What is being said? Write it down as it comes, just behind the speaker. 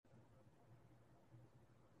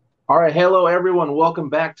All right, hello everyone. Welcome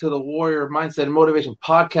back to the Warrior Mindset and Motivation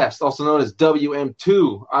Podcast, also known as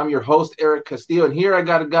WM2. I'm your host, Eric Castillo, and here I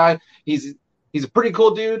got a guy. He's a pretty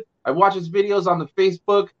cool dude. I watch his videos on the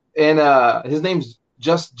Facebook, and his name's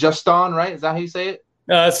Justin, right? Is that how you say it?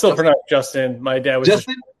 It's still pronounced Justin. My dad was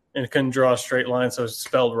Justin, and couldn't draw a straight line, so it's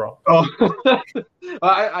spelled wrong. Oh,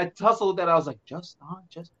 I tussled with that. I was like, Justin.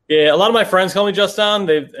 Yeah, a lot of my friends call me Justin.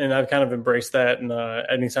 I've kind of embraced that. And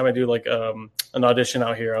anytime I do like an audition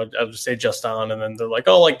out here, I'll just say Justin, and then they're like,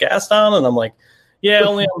 "Oh, like Gaston," and I'm like, "Yeah,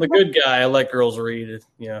 only I'm the good guy. I let girls read,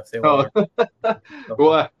 if they want."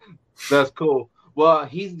 Well, that's cool. Well,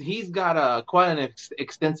 he's got quite an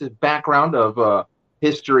extensive background of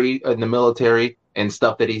history in the military and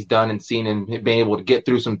stuff that he's done and seen and being able to get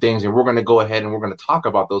through some things. And we're going to go ahead and we're going to talk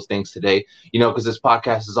about those things today, because this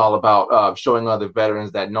podcast is all about showing other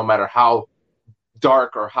veterans that no matter how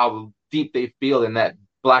dark or how deep they feel in that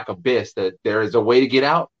black abyss, that there is a way to get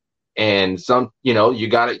out. And some, you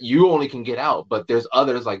only can get out, but there's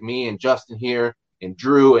others like me and Justin here and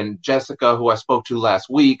Drew and Jessica, who I spoke to last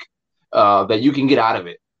week, that you can get out of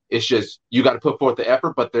it. It's just, you got to put forth the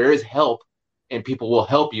effort, but there is help. And people will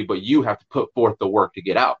help you, but you have to put forth the work to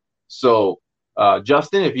get out. So,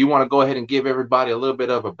 Justin, if you want to go ahead and give everybody a little bit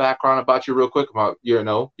of a background about you real quick, about,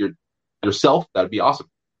 yourself, that'd be awesome.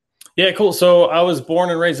 Yeah, cool. So I was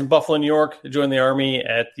born and raised in Buffalo, New York. I joined the Army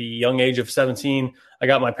at the young age of 17. I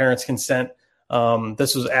got my parents' consent.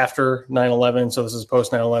 This was after 9/11, so this is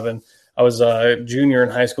post 9/11. I was a junior in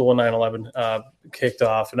high school when 9/11 kicked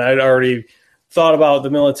off, and I'd already thought about the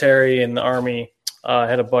military and the Army. I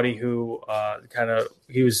had a buddy who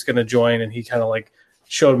he was going to join, and he kind of like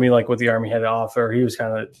showed me like what the Army had to offer. He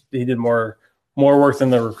did more work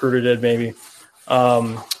than the recruiter did maybe.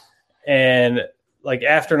 And like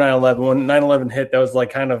after 9/11, when 9/11 hit, that was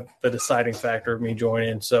like kind of the deciding factor of me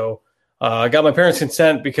joining. So I got my parents'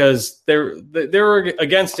 consent because they were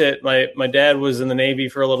against it. My dad was in the Navy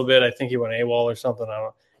for a little bit. I think he went AWOL or something. I don't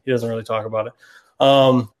know. He doesn't really talk about it.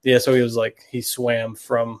 So he was like, he swam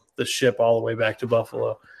from the ship all the way back to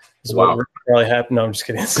Buffalo. Wow. What probably happened. No, I'm just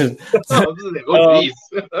kidding. He was like,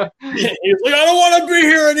 I don't want to be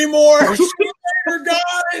here anymore. God,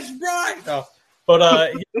 it's bright. No.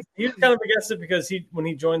 But he was kind of against it because when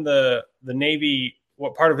he joined the Navy,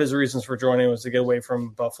 what part of his reasons for joining was to get away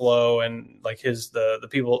from Buffalo and like the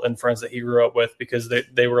people and friends that he grew up with, because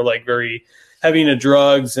they were like very heavy into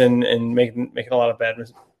drugs and making a lot of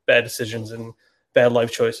bad decisions and bad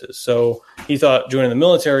life choices. So he thought joining the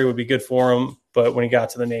military would be good for him. But when he got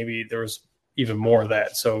to the Navy, there was even more of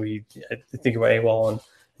that. So I think he went AWOL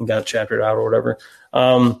and got chaptered out or whatever.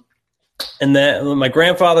 And then my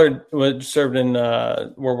grandfather served in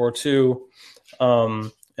World War II.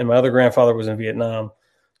 And my other grandfather was in Vietnam.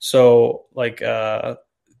 So like, I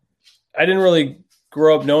didn't really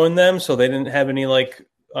grow up knowing them. So they didn't have any like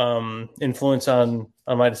influence on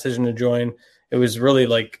my decision to join. It was really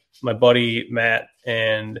like my buddy Matt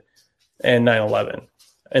and 9/11.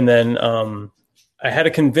 And then I had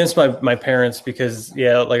to convince my parents because,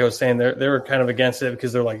 like I was saying, they were kind of against it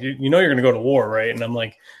because they're like, you're going to go to war, right? And I'm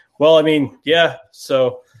like, well, I mean, yeah.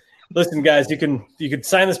 So listen, guys, you could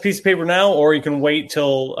sign this piece of paper now, or you can wait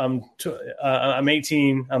till I'm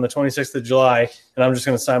 18 on the 26th of July, and I'm just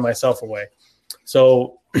going to sign myself away.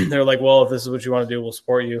 So they're like, well, if this is what you want to do, we'll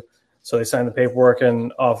support you. So they signed the paperwork,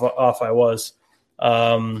 and off I was.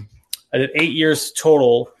 I did 8 years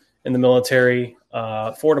total in the military,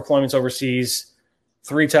 4 deployments overseas,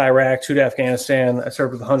 3 to Iraq, 2 to Afghanistan. I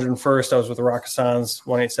served with the 101st. I was with the Rakkasans,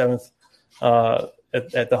 187th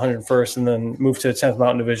at the 101st, and then moved to the 10th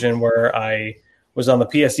Mountain Division, where I was on the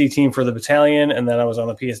PSD team for the battalion, and then I was on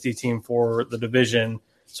the PSD team for the division.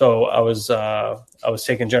 So I was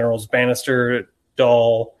taking Generals Bannister,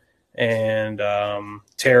 Dahl, and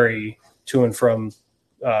Terry to and from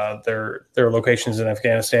their locations in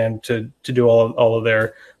Afghanistan to do all of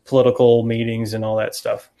their political meetings and all that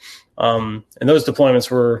stuff. And those deployments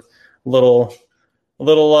were a little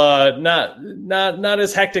not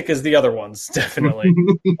as hectic as the other ones, definitely.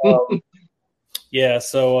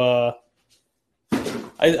 So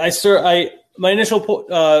my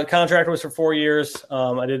initial contract was for 4 years.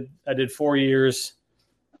 I did 4 years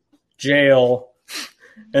jail,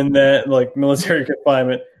 and then like military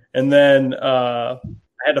confinement, and then I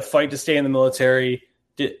had to fight to stay in the military.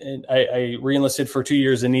 I re-enlisted for 2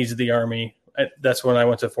 years in needs of the Army. That's when I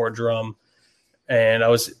went to Fort Drum, and I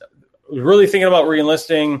was really thinking about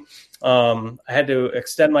re-enlisting. I had to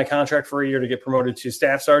extend my contract for a year to get promoted to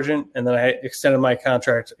staff sergeant, and then I extended my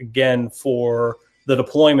contract again for the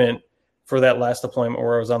deployment, for that last deployment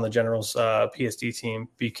where I was on the General's PSD team,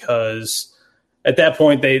 because at that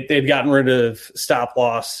point they'd gotten rid of stop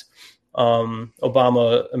loss.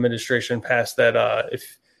 Obama administration passed that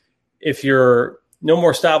if you're no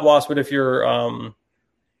more stop loss, but if your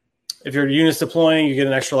unit's deploying, you get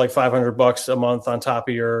an extra like $500 a month on top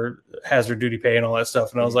of your hazard duty pay and all that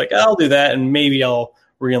stuff. And I was like, I'll do that, and maybe I'll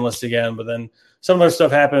re-enlist again. But then some other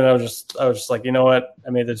stuff happened, and I was just like, you know what? I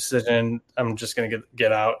made the decision. I'm just going to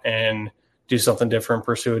get out and do something different,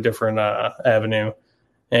 pursue a different avenue,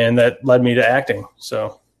 and that led me to acting.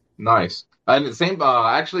 So nice. And the same.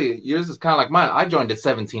 Actually, yours is kind of like mine. I joined at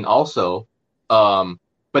 17 also,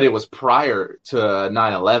 but it was prior to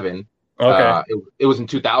 9/11. Okay. It was in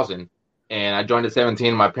 2000, and I joined at 17.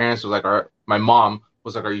 And my parents was like, my mom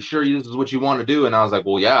was like, "Are you sure this is what you want to do?" And I was like,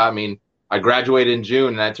 "Well, yeah. I mean, I graduated in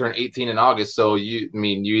June and I turned 18 in August. So you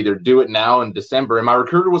either do it now in December." And my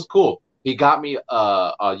recruiter was cool. He got me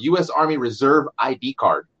a U.S. Army Reserve ID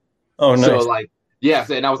card. Oh, nice. So like,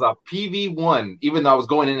 yes, and I was a PV1, even though I was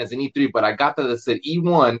going in as an E3, but I got that said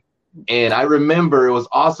E1, and I remember it was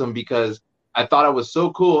awesome because I thought it was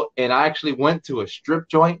so cool, and I actually went to a strip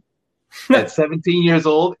joint at 17 years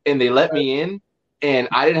old, and they let me in, and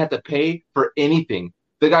I didn't have to pay for anything.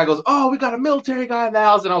 The guy goes, "Oh, we got a military guy in the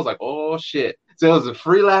house," and I was like, "Oh shit!" So it was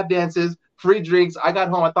free lap dances, free drinks. I got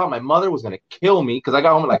home. I thought my mother was gonna kill me because I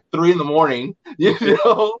got home at like 3 a.m,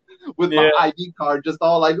 with my ID card, just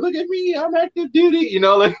all like, "Look at me, I'm active duty,"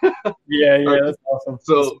 like. Yeah, that's awesome.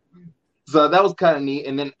 So that was kind of neat.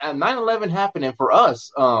 And then 9/11 happened, and for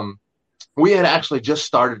us, we had actually just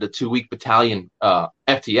started a 2-week battalion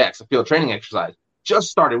FTX, a field training exercise. Just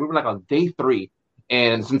started. We were like on day 3.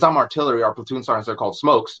 And since I'm artillery, our platoon sergeants are called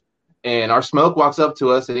smokes. And our smoke walks up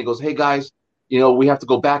to us and he goes, "Hey guys, we have to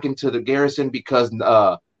go back into the garrison because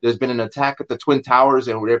there's been an attack at the Twin Towers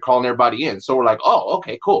and they're calling everybody in." So we're like, "Oh,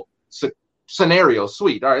 okay, cool. Scenario,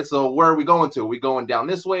 sweet. All right, so where are we going to? Are we going down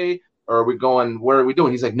this way? Or are we going, where are we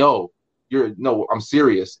doing?" He's like, No, I'm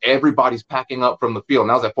serious. Everybody's packing up from the field.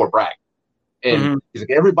 And I was at Fort Bragg. And he's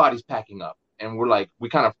like, "Everybody's packing up." And we're like,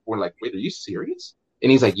 we're like, "Wait, are you serious?"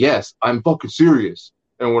 And he's like, "Yes, I'm fucking serious."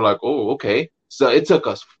 And we're like, "Oh, okay." So it took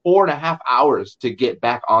us 4.5 hours to get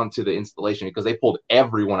back onto the installation because they pulled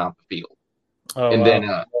everyone out the field. Oh, and wow.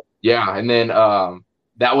 then,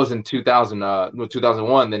 that was in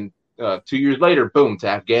 2001. Then 2 years later, boom, to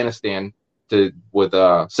Afghanistan with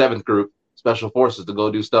 7th Group Special Forces to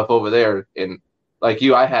go do stuff over there. And like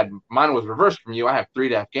you, mine was reversed from you. I have 3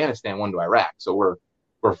 to Afghanistan, 1 to Iraq. So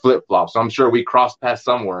we're flip flops. So I'm sure we crossed paths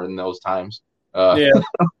somewhere in those times.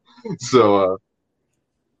 So,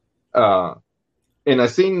 and I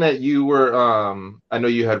seen that you were, I know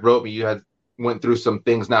you had wrote me, you had went through some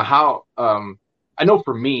things. Now, how, I know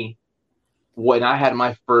for me, when I had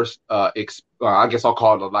my first, I guess I'll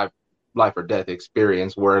call it a life or death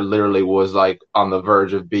experience where it literally was like on the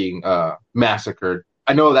verge of being massacred.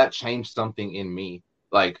 I know that changed something in me.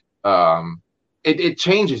 Like, it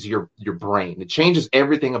changes your brain. It changes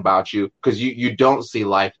everything about you because you don't see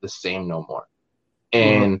life the same no more.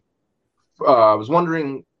 And I was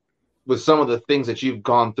wondering, with some of the things that you've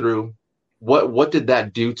gone through, what did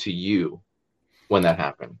that do to you when that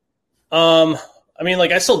happened? I mean,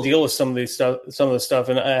 like I still deal with some of the stuff,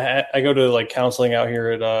 and I go to like counseling out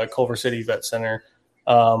here at Culver City Vet Center.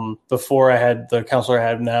 Before I had the counselor I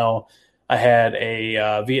have now, I had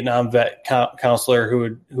a Vietnam vet counselor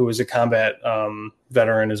who was a combat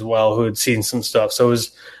veteran as well, who had seen some stuff. So it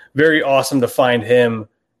was very awesome to find him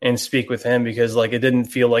and speak with him because like it didn't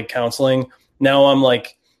feel like counseling. Now I'm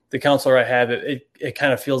like the counselor I have, it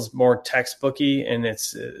kind of feels more textbooky, and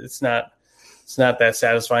it's not that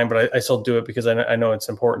satisfying, but I still do it because I know it's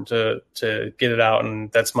important to get it out,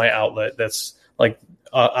 and that's my outlet. That's like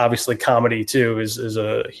obviously comedy too is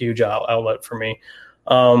a huge outlet for me.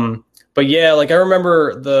 But yeah, like I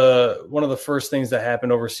remember one of the first things that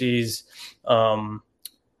happened overseas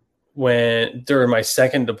when during my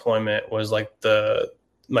second deployment was like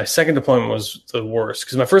my second deployment was the worst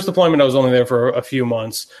because my first deployment I was only there for a few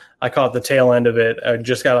months. I caught the tail end of it. I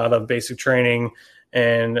just got out of basic training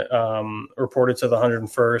and reported to the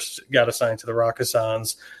 101st, got assigned to the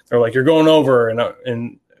Rakkasans. They're like, "You're going over,"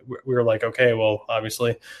 and we were like, "Okay, well,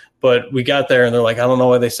 obviously." But we got there and they're like, "I don't know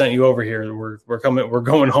why they sent you over here. We're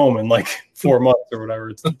going home in like 4 months or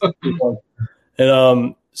whatever."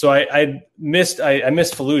 And so I missed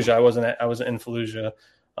Fallujah. I wasn't in Fallujah.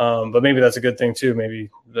 But maybe that's a good thing too. Maybe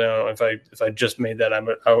if I just made that,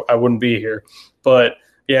 I wouldn't be here. But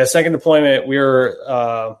yeah, second deployment, we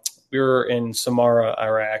were in Samarra,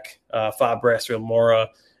 Iraq, FOB Brassfield Mora,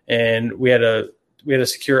 and we had to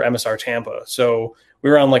secure MSR Tampa. So we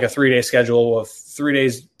were on like a 3-day schedule of 3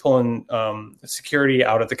 days pulling security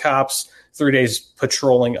out at the cops, 3 days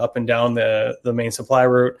patrolling up and down the main supply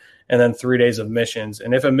route, and then 3 days of missions.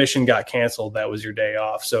 And if a mission got canceled, that was your day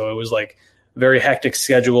off. So it was like very hectic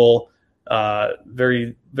schedule,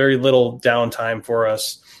 very, very little downtime for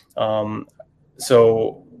us.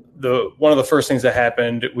 So one of the first things that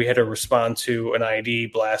happened, we had to respond to an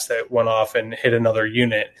IED blast that went off and hit another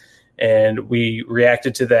unit. And we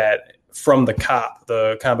reacted to that from the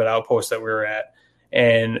combat outpost that we were at.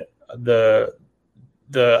 And the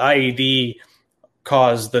IED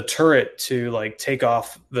caused the turret to like take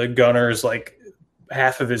off the gunner's like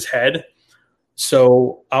half of his head.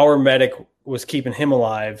 So our medic was keeping him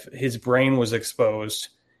alive. His brain was exposed,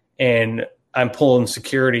 and I'm pulling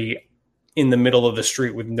security in the middle of the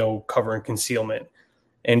street with no cover and concealment.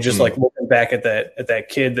 And just like looking back at that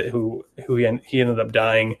kid who he ended up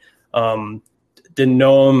dying. Didn't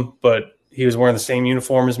know him, but he was wearing the same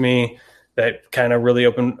uniform as me. That kind of really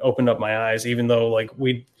opened up my eyes, even though like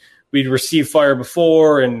we'd received fire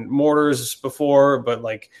before and mortars before, but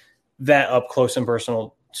like that up close and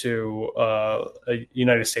personal to a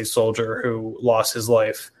United States soldier who lost his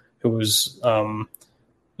life, who was,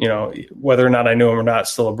 whether or not I knew him or not,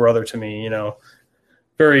 still a brother to me,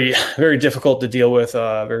 very, very difficult to deal with,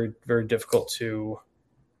 very, very difficult to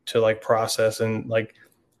like process. And like,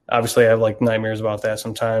 obviously I have like nightmares about that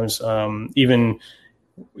sometimes. Even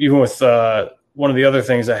with one of the other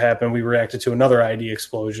things that happened, we reacted to another ID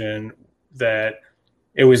explosion that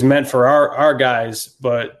it was meant for our guys,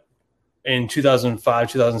 but in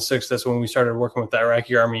 2005, 2006, that's when we started working with the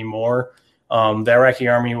Iraqi Army more. The Iraqi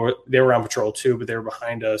Army they were on patrol too, but they were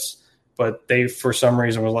behind us. But they, for some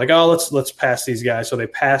reason, was like, "Oh, let's pass these guys." So they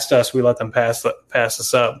passed us. We let them pass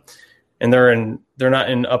us up, and they're not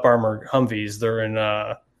in up armor Humvees.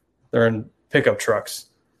 They're in pickup trucks,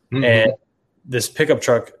 and this pickup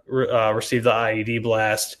truck received the IED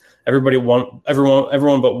blast. Everyone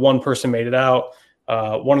but one person made it out.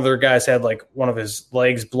 One of their guys had like one of his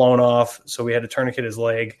legs blown off, so we had to tourniquet his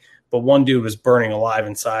leg. But one dude was burning alive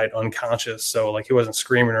inside, unconscious. So like he wasn't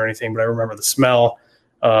screaming or anything, but I remember the smell,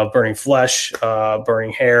 burning flesh,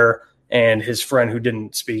 burning hair, and his friend who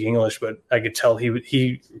didn't speak English, but I could tell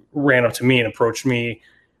he ran up to me and approached me.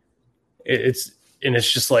 It's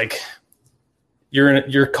just like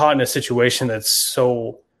you're caught in a situation that's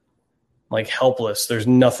so like helpless. There's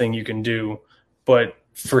nothing you can do. But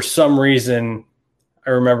for some reason,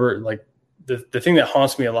 I remember like the thing that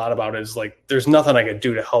haunts me a lot about it is like there's nothing I could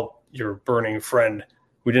do to help your burning friend.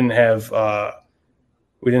 We didn't have the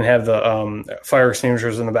fire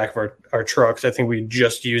extinguishers in the back of our trucks. I think we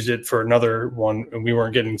just used it for another one, and we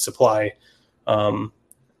weren't getting supply. We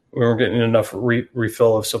weren't getting enough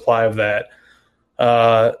refill of supply of that.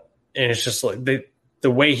 And it's just like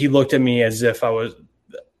the way he looked at me as if I was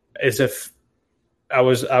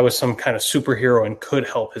some kind of superhero and could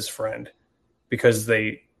help his friend, because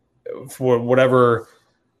for whatever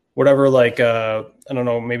like I don't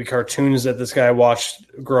know, maybe cartoons that this guy watched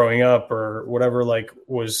growing up or whatever like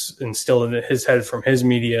was instilled in his head from his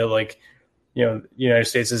media, like the United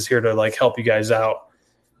States is here to like help you guys out.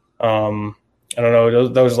 I don't know,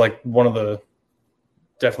 that was like definitely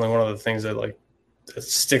one of the things that like that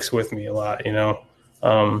sticks with me a lot,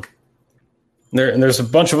 There's a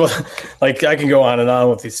bunch of like I can go on and on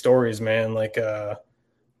with these stories, man. Like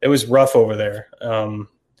it was rough over there,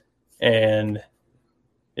 and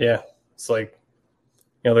yeah, it's like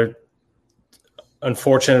there are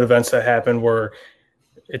unfortunate events that happened where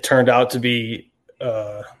it turned out to be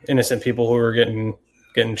innocent people who were getting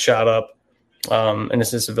shot up,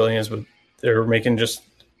 innocent civilians, but they were making just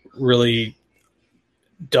really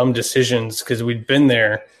dumb decisions because we'd been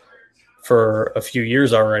there for a few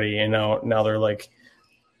years already, and now they're like,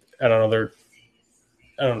 I don't know,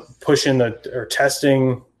 they're pushing or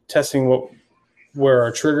testing where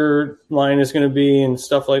our trigger line is going to be and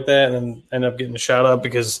stuff like that, and then end up getting shot up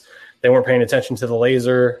because they weren't paying attention to the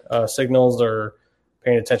laser signals or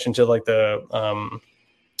paying attention to like the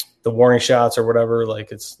warning shots or whatever. Like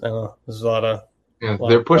there's a lot of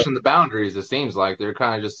they're pushing the boundaries. It seems like they're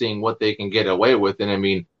kind of just seeing what they can get away with, and I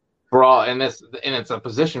mean, for all, and it's a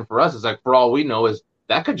position for us. It's like, for all we know, is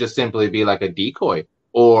that could just simply be like a decoy,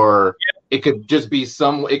 or it could just be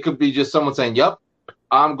someone saying, "Yep,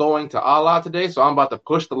 I'm going to Allah today, so I'm about to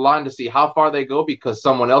push the line to see how far they go because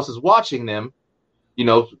someone else is watching them."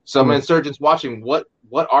 Some insurgents watching what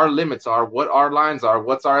our limits are, what our lines are,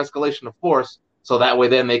 what's our escalation of force, so that way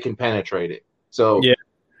then they can penetrate it. So yeah,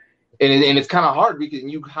 and it's kind of hard because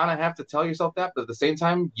you kind of have to tell yourself that, but at the same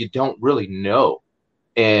time, you don't really know.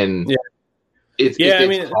 And it's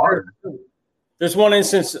hard. There's one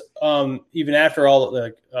instance, even after all,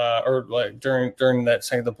 during that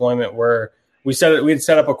second deployment, where we had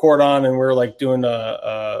set up a cordon and we were like doing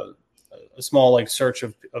a small like search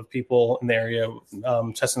of people in the area,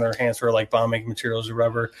 testing their hands for like bomb making materials or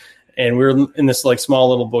whatever. And we were in this like small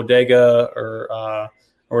little bodega or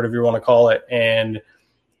whatever you want to call it. And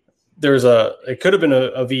it could have been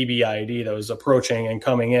a VBIED that was approaching and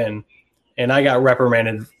coming in. And I got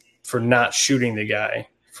reprimanded for not shooting the guy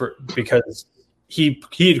because he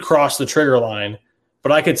had crossed the trigger line,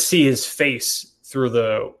 but I could see his face through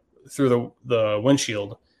the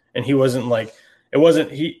windshield, and he wasn't like,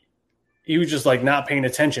 he was just like not paying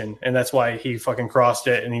attention, and that's why he fucking crossed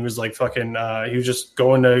it. And he was like fucking he was just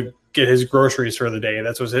going to get his groceries for the day.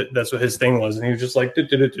 That's what his thing was, and he was just like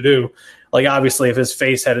do. Like obviously, if his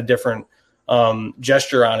face had a different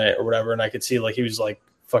gesture on it or whatever, and I could see like he was like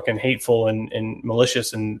fucking hateful and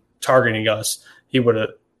malicious and targeting us,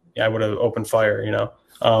 I would have opened fire, you know.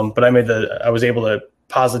 But I was able to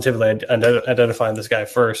positively identify this guy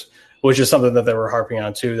first, which is something that they were harping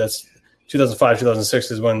on too. That's 2005,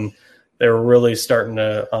 2006 is when they were really starting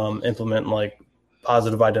to implement like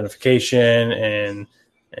positive identification,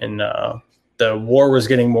 and the war was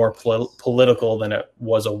getting more political than it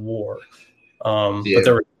was a war. But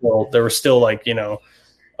there was still like, you know,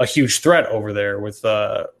 a huge threat over there with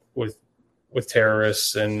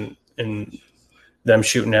terrorists and them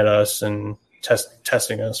shooting at us and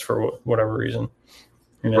testing us for whatever reason.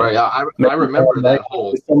 You know? Right. I remember that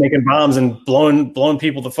whole still making bombs and blowing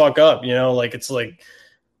people the fuck up. You know, like it's like,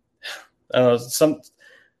 I don't know,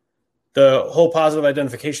 the whole positive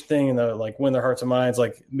identification thing and the like win their hearts and minds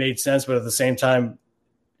like made sense, but at the same time,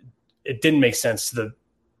 it didn't make sense to the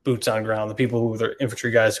boots on ground, the people who were the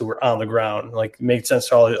infantry guys who were on the ground. Like made sense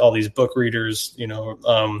to all these book readers, you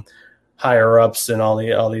know, higher ups and all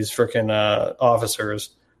these freaking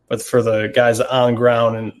officers, but for the guys on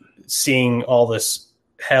ground and seeing all this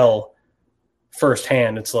hell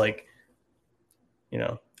firsthand, it's like, you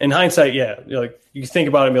know, in hindsight, yeah, like you think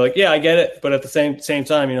about it and be like, yeah, I get it, but at the same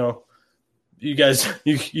time, you know, you guys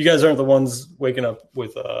aren't the ones waking up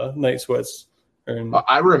with night sweats.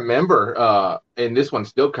 I remember, and this one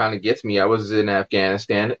still kind of gets me. I was in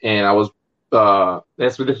Afghanistan, and I was.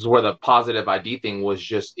 This is where the positive ID thing was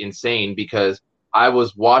just insane, because I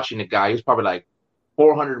was watching a guy who's probably like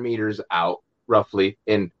 400 meters out roughly,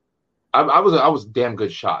 and I was a damn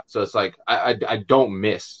good shot. So it's like I don't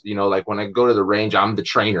miss. You know, like when I go to the range, I'm the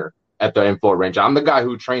trainer at the M4 range. I'm the guy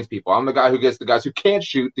who trains people. I'm the guy who gets the guys who can't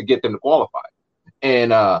shoot to get them to qualify.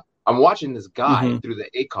 And I'm watching this guy through the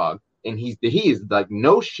ACOG, and he is like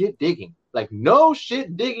no shit digging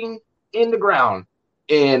in the ground.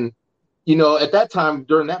 And you know, at that time,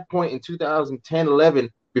 during that point in 2010,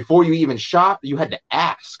 11, before you even shot, you had to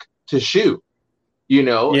ask to shoot, you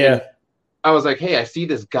know? Yeah. And I was like, hey, I see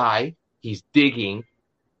this guy. He's digging.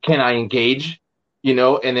 Can I engage? You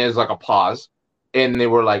know? And there's like a pause. And they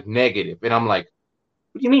were like, negative. And I'm like,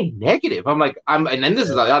 what do you mean negative? I'm like, and then this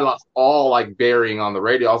is like, I lost all like bearing on the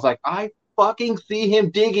radio. I was like, I fucking see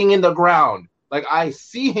him digging in the ground. Like, I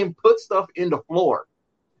see him put stuff in the floor.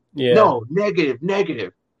 Yeah. No,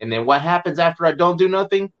 negative. And then what happens after I don't do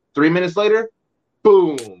nothing? 3 minutes later,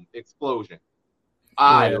 boom, explosion.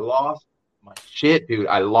 I lost my shit, dude.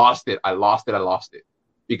 I lost it.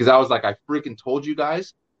 Because I was like, I freaking told you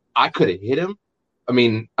guys I could have hit him. I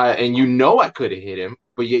mean, and you know I could have hit him,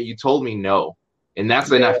 but yet you told me no. And that's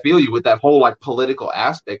when I feel you with that whole like political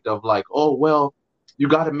aspect of like, oh, well, you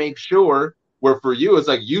got to make sure. Where for you, it's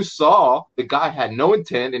like you saw the guy had no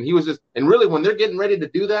intent, and he was just, and really when they're getting ready to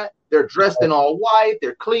do that, they're dressed in all white,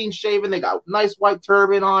 they're clean shaven, they got nice white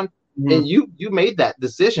turban on, and you made that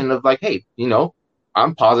decision of like, hey, you know,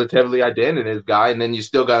 I'm positively identifying this guy, and then you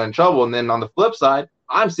still got in trouble, and then on the flip side,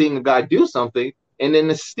 I'm seeing a guy do something, and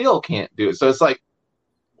then it still can't do it. So it's like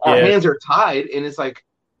our hands are tied, and it's like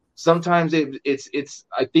sometimes it's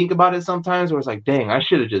I think about it sometimes where it's like, dang, I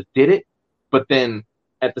should have just did it, but then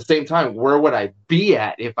at the same time, where would I be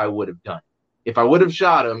at if I would have done it? If I would have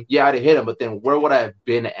shot him, yeah, I'd have hit him, but then where would I have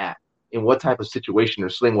been at? In what type of situation or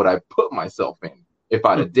sling would I put myself in if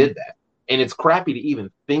I'd have did that? And it's crappy to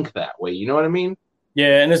even think that way. You know what I mean?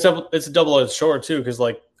 Yeah, and it's a double-edged sword too, because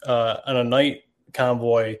like on a night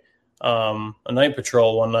convoy, a night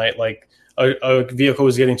patrol one night, like a vehicle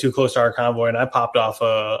was getting too close to our convoy, and I popped off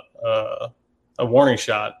a warning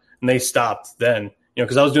shot, and they stopped then. You know,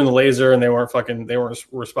 because I was doing the laser and they weren't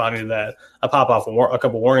responding to that. I pop off a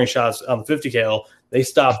couple warning shots on the 50 cal. They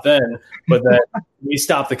stopped then, but then we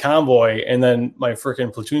stopped the convoy, and then my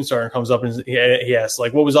freaking platoon sergeant comes up and he asks,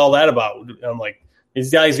 like, what was all that about? And I'm like, these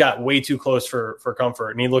guys got way too close for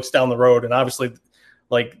comfort. And he looks down the road, and obviously,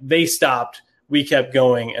 like, they stopped we kept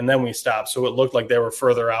going, and then we stopped. So it looked like they were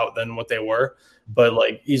further out than what they were. But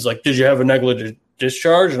like, he's like, "Did you have a negligent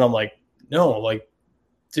discharge?" And I'm like, "No." Like,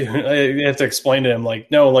 dude, I have to explain to him, like,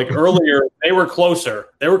 no, like earlier they were closer.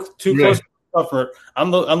 They were too close to the suffer. I'm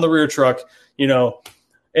the rear truck, you know,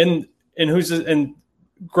 and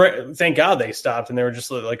great, thank God they stopped, and they were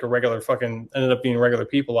just like a regular fucking ended up being regular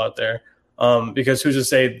people out there. Because who's to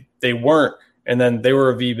say they weren't? And then they were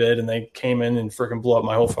a V-bid, and they came in and freaking blew up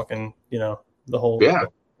my whole fucking, you know, the whole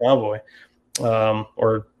convoy,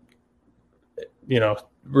 or you know,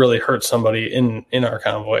 really hurt somebody in our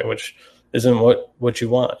convoy, which isn't what you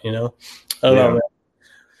want, you know. I don't know, man.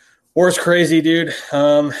 War's crazy, dude.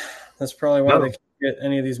 That's probably why they can't get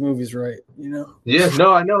any of these movies right, you know. Yeah,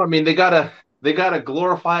 no, I know. I mean, they gotta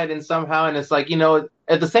glorify it in somehow, and it's like, you know,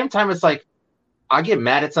 at the same time, it's like I get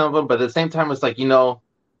mad at some of them, but at the same time, it's like, you know,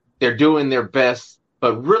 they're doing their best,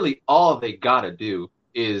 but really all they gotta do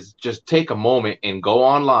is just take a moment and go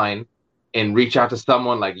online and reach out to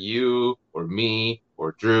someone like you or me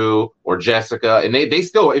or Drew or Jessica. And they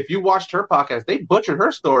still, if you watched her podcast, they butchered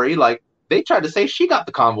her story. Like, they tried to say she got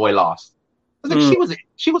the convoy lost. Like,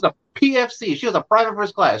 she was a PFC. She was a private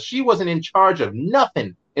first class. She wasn't in charge of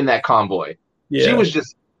nothing in that convoy. Yeah. She was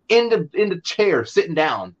just in the chair sitting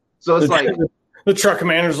down. So it's like the truck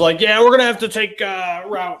commander's like, "Yeah, we're gonna have to take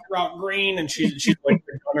route green," and she's like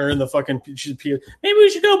the gunner in the fucking. She's maybe we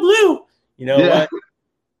should go blue. You know what?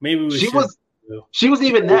 Maybe we should. She was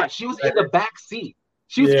even that. She was in the back seat.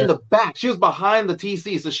 She was in the back. She was behind the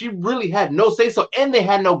TC, so she really had no say so, and they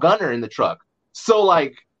had no gunner in the truck. So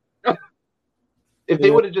like, if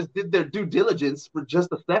they would have just did their due diligence for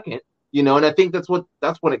just a second, you know, and I think that's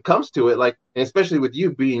when it comes to it, like, and especially with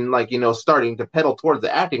you being like, you know, starting to pedal towards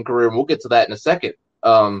the acting career, and we'll get to that in a second.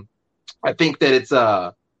 I think that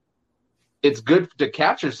it's good to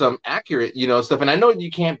capture some accurate, you know, stuff. And I know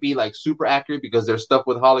you can't be like super accurate because there's stuff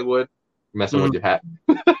with Hollywood messing with your hat.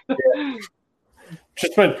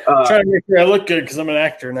 Just been trying to make sure I look good because I'm an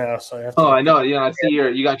actor now. So I have to. Oh, I know. Yeah, I see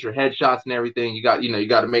you got your headshots and everything. You got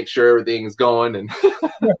to make sure everything's going. And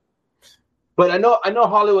but I know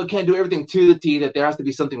Hollywood can't do everything to the T. That there has to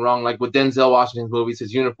be something wrong. Like with Denzel Washington's movies,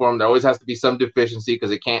 his uniform, there always has to be some deficiency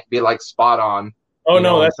because it can't be like spot on. Oh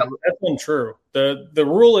no, that's untrue. The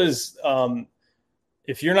rule is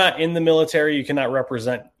if you're not in the military, you cannot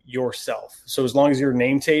represent yourself. So as long as your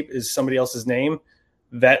name tape is somebody else's name,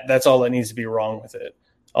 that's all that needs to be wrong with it.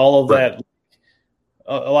 All of that,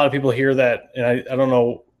 a lot of people hear that, and I don't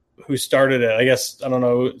know who started it. I guess I don't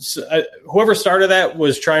know. Whoever started that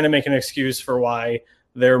was trying to make an excuse for why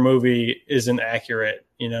their movie isn't accurate.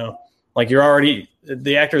 You know, like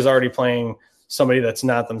the actor's already playing somebody that's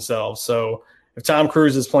not themselves. So if Tom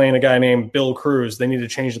Cruise is playing a guy named Bill Cruz, they need to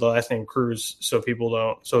change the last name Cruz so people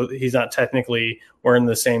don't. So he's not technically wearing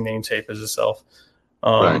the same name tape as himself.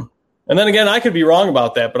 Right. And then again, I could be wrong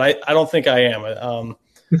about that, but I don't think I am.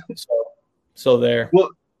 So there. Well,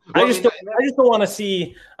 I just don't want to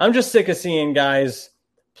see. I'm just sick of seeing guys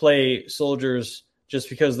play soldiers just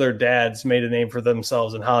because their dads made a name for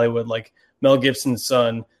themselves in Hollywood, like Mel Gibson's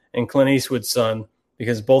son and Clint Eastwood's son,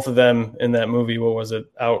 because both of them in that movie, what was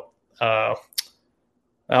it,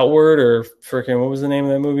 Outward or freaking what was the name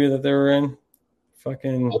of that movie that they were in?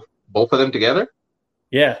 Fucking both of them together?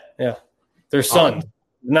 Yeah. Their son.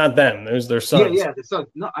 Not them. There's their sons. Yeah, the sons.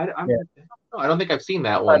 No, I don't think I've seen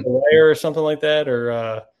that one. The Wire or something like that,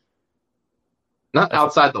 or not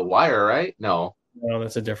Outside the Wire, right? No,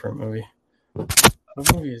 that's a different movie.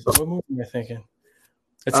 What movie am I thinking?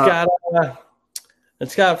 It's got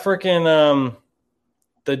freaking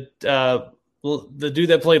the dude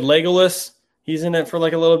that played Legolas. He's in it for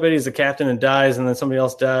like a little bit. He's the captain and dies, and then somebody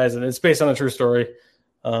else dies, and it's based on a true story.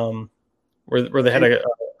 Where they had a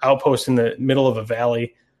outpost in the middle of a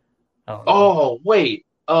valley. Oh, wait.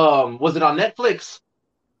 Was it on Netflix?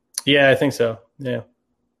 Yeah, I think so. Yeah.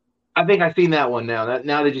 I think I've seen that one now.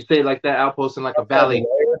 Now that you say like that outpost in like a valley.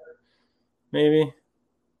 Maybe.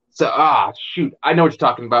 So, shoot. I know what you're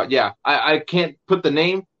talking about. Yeah. I can't put the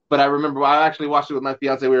name, but I remember I actually watched it with my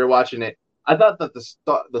fiance. We were watching it. I thought that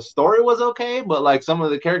the story was okay, but like some of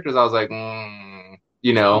the characters, I was like,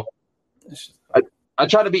 you know. I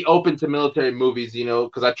try to be open to military movies, you know,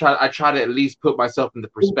 because I try to at least put myself in the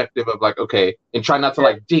perspective of like, okay, and try not to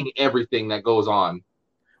like ding everything that goes on.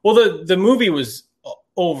 Well, the movie was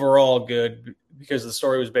overall good because the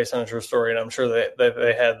story was based on a true story, and I'm sure that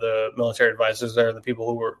they had the military advisors there, the people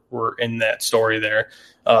who were in that story there,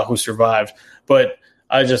 who survived. But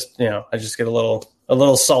I just get a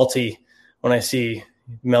little salty when I see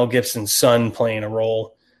Mel Gibson's son playing a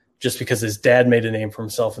role. Just because his dad made a name for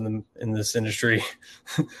himself in this industry.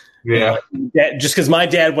 Yeah. Just because my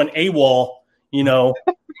dad went AWOL,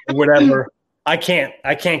 whatever. I can't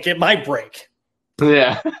get my break.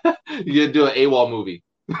 Yeah, you gotta do an AWOL movie.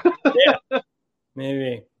 Yeah,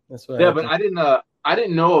 maybe that's what. Yeah, but I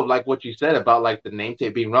didn't know like what you said about like the name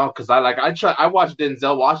tape being wrong because I watch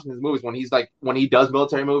Denzel Washington's movies when he does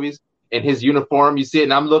military movies in his uniform. You see it,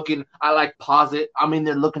 and I'm looking. I like pause it. I'm in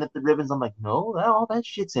there looking at the ribbons. I'm like, no, all that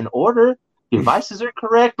shit's in order. Devices are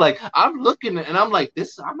correct. Like I'm looking, and I'm like,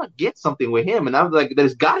 I'm gonna get something with him, and I'm like,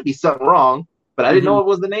 there's got to be something wrong. But I didn't know it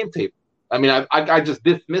was the name tape. I mean, I just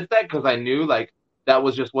dismissed that because I knew like that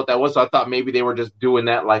was just what that was. So I thought maybe they were just doing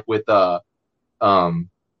that like with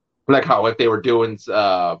like how if they were doing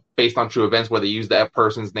based on true events where they use that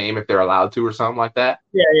person's name if they're allowed to or something like that.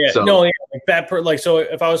 Yeah. So, no, yeah, like that. So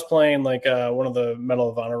if I was playing like one of the Medal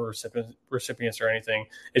of Honor recipients or anything,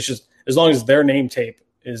 it's just as long as their name tape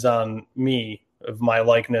is on me of my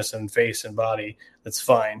likeness and face and body, that's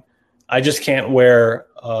fine. I just can't wear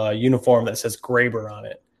a uniform that says Graber on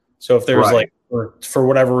it. So if there's like for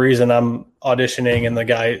whatever reason I'm auditioning and the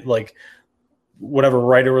guy like whatever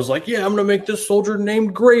writer was like, yeah, I'm gonna make this soldier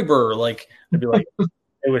named Graber, like I'd be like,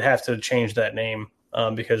 it would have to change that name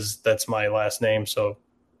because that's my last name, so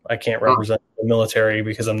I can't represent the military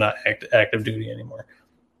because I'm not active duty anymore.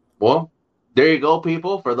 Well, there you go,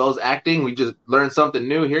 people. For those acting, we just learned something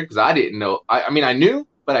new here because I didn't know. I mean, I knew,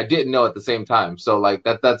 but I didn't know at the same time. So like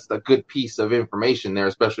that's a good piece of information there,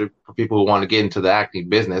 especially for people who want to get into the acting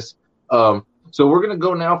business. So we're going to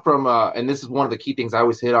go now from, and this is one of the key things I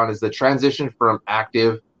always hit on, is the transition from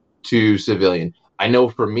active to civilian. I know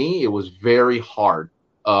for me, it was very hard.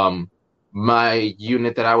 My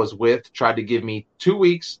unit that I was with tried to give me 2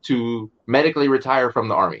 weeks to medically retire from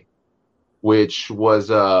the Army, which was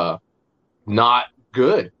not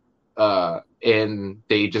good. And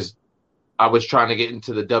I was trying to get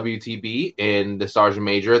into the WTB, and the sergeant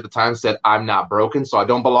major at the time said, I'm not broken, so I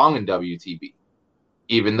don't belong in WTB.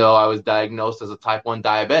 Even though I was diagnosed as a type 1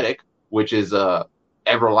 diabetic, which is a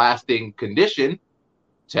everlasting condition,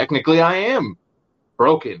 technically I am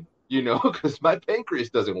broken, because my pancreas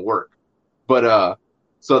doesn't work. But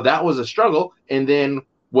so that was a struggle. And then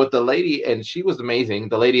what the lady, and she was amazing,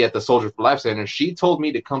 the lady at the Soldier for Life Center, she told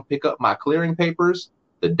me to come pick up my clearing papers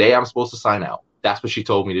the day I'm supposed to sign out. That's what she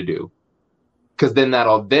told me to do.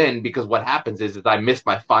 Because what happens is I missed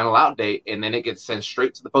my final out date, and then it gets sent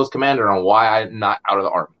straight to the post commander on why I'm not out of the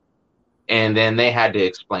Army. And then they had to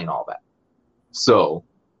explain all that. So,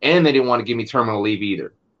 and they didn't want to give me terminal leave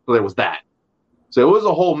either. So there was that. So it was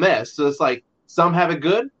a whole mess. So it's like some have it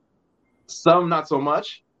good, some not so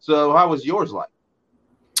much. So how was yours like?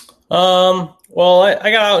 Well, I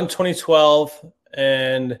got out in 2012,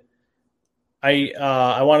 and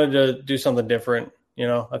I wanted to do something different.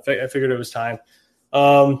 I figured it was time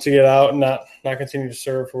to get out and not continue to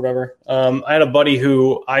serve or whatever. I had a buddy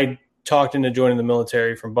who I talked into joining the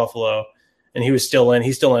military from Buffalo, and he was still in.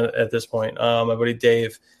 He's still in at this point. My buddy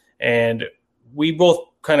Dave, and we both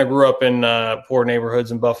kind of grew up in poor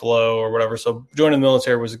neighborhoods in Buffalo or whatever. So joining the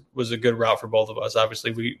military was a good route for both of us.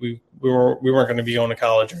 Obviously, we weren't going to be going to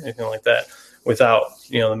college or anything like that without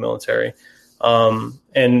the military.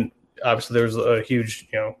 And obviously there was a huge,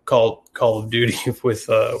 call of duty with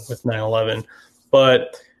 9/11.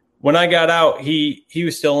 But when I got out, he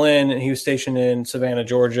was still in, and he was stationed in Savannah,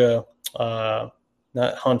 Georgia.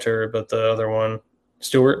 Not Hunter, but the other one,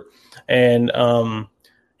 Stewart. And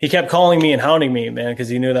he kept calling me and hounding me, man, because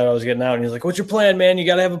he knew that I was getting out. And he's like, "What's your plan, man? You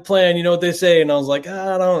got to have a plan. You know what they say." And I was like,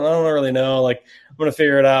 I don't really know. Like, I'm gonna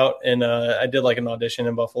figure it out. And I did like an audition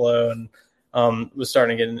in Buffalo, and was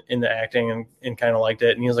starting to get into acting and kind of liked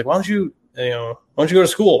it. And he was like, why don't you go to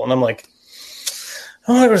school? And I'm like, I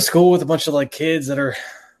don't want to go to school with a bunch of like kids that are,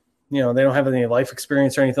 they don't have any life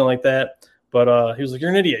experience or anything like that. But he was like, you're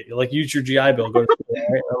an idiot. You like use your GI Bill. Go to school.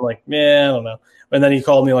 Right? And I'm like, man, I don't know. And then he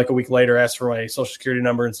called me like a week later, asked for my social security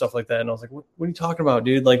number and stuff like that. And I was like, what are you talking about,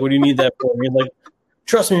 dude? Like, what do you need that for? And he's like,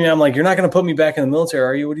 trust me, man. I'm like, you're not going to put me back in the military,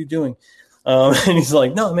 are you? What are you doing? And he's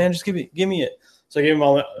like, no, man, just give me it. So I gave him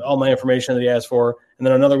all my information that he asked for. And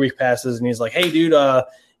then another week passes, and he's like, hey, dude,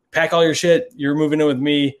 pack all your shit. You're moving in with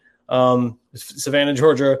me, Savannah,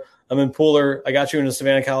 Georgia. I'm in Pooler. I got you into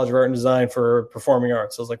Savannah College of Art and Design for performing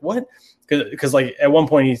arts. I was like, what? Because like at one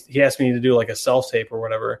point he asked me to do like a self-tape or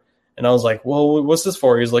whatever. And I was like, well, what's this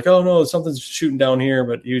for? He was like, oh, no, something's shooting down here.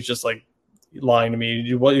 But he was just like lying to me.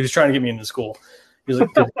 He was trying to get me into school. He's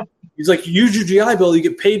like, use your GI Bill. You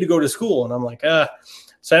get paid to go to school. And I'm like, So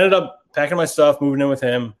I ended up packing my stuff, moving in with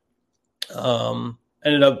him.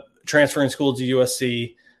 Ended up transferring school to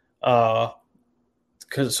USC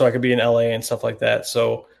so I could be in LA and stuff like that.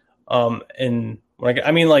 So, and when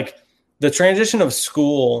the transition of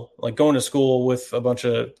school, like going to school with a bunch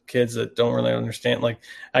of kids that don't really understand. Like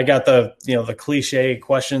I got the cliche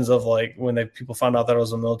questions of like when people found out that I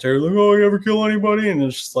was in the military, like, oh, you ever kill anybody? And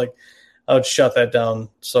it's just like, I would shut that down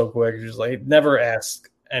so quick. Just like never ask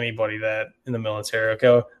anybody that in the military.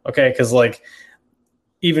 Okay. Cause like,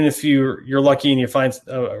 even if you're lucky and you find,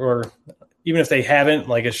 or even if they haven't,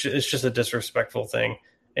 like it's just a disrespectful thing.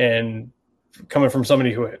 And coming from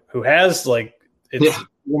somebody who has, like, it's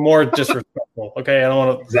more disrespectful. Okay. I don't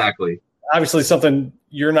want to exactly, obviously something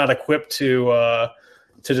you're not equipped to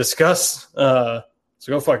discuss. So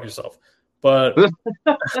go fuck yourself. But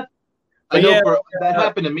I know that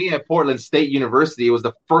happened to me at Portland State University. It was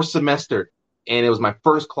the first semester and it was my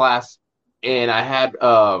first class. And I had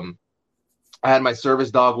my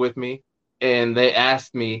service dog with me, and they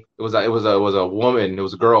asked me. It was a woman. It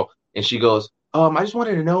was a girl, and she goes, I just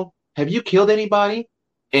wanted to know, have you killed anybody?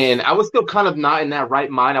 And I was still kind of not in that right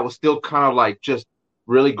mind. I was still kind of like just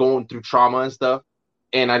really going through trauma and stuff.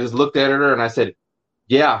 And I just looked at her and I said,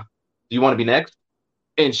 "Yeah, do you want to be next?"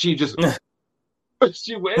 And she just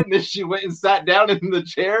she went and sat down in the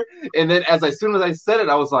chair. And then as soon as I said it,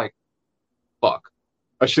 I was like, "Fuck,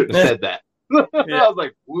 I shouldn't have said that." I was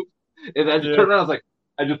like, "Whoops." And I just turned around. I was like,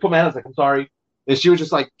 I just put my hands like, "I'm sorry." And she was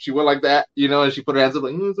just like, she went like that, and she put her hands up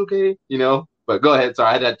like, "It's okay," But go ahead. Sorry,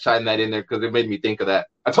 I had to chime that in there because it made me think of that.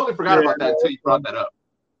 I totally forgot about that until you brought that up.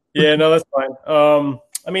 Yeah, no, that's fine.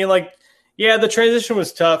 I mean, like, yeah, the transition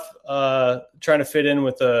was tough. Trying to fit in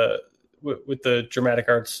with the other dramatic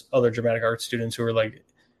arts students who were like,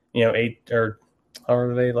 8 or how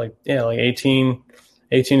are they, like, like 18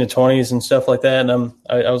 to 20s and stuff like that. And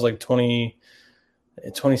I was like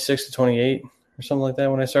 26 to 28 or something like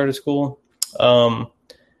that when I started school.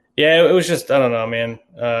 It was just, I don't know, man.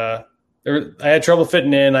 I had trouble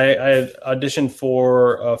fitting in. I had auditioned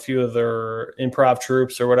for a few of their improv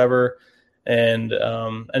troupes or whatever, and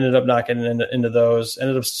ended up not getting into those.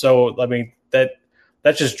 That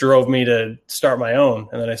just drove me to start my own,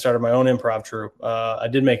 and then I started my own improv troupe. I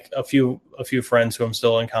did make a few friends who I'm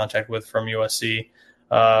still in contact with from USC,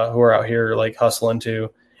 who are out here like hustling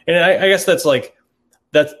too. And I guess that's like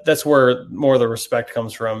that's where more of the respect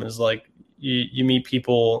comes from. Is like you meet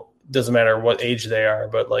people, doesn't matter what age they are,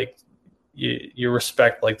 but like you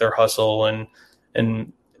respect like their hustle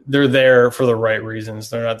and they're there for the right reasons.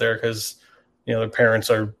 They're not there because their parents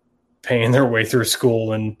are paying their way through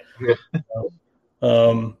school and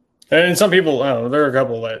and some people, I don't know, there are a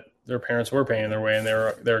couple that their parents were paying their way and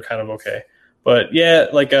they're kind of okay. But yeah,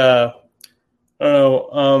 like I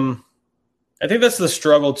don't know. I think that's the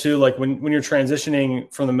struggle too. Like when you're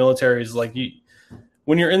transitioning from the military, is like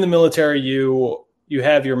when you're in the military, you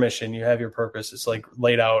have your mission, you have your purpose. It's like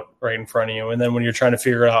laid out right in front of you. And then when you're trying to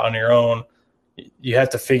figure it out on your own, you have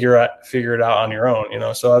to figure it out on your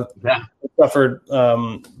own. So I've suffered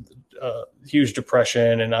huge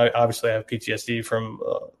depression, and I obviously have PTSD from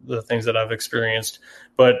the things that I've experienced,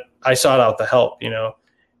 but I sought out the help,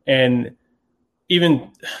 and even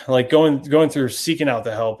like going through seeking out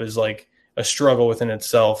the help is like a struggle within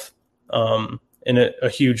itself. And a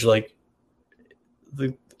huge, like,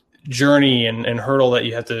 the journey and hurdle that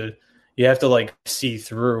you have to like see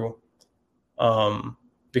through.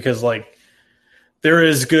 Because like there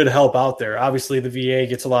is good help out there. Obviously the VA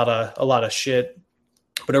gets a lot of shit,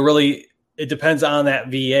 but it depends on that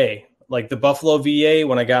VA. Like the Buffalo VA,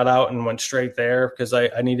 when I got out and went straight there because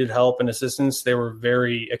I needed help and assistance, they were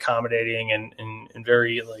very accommodating and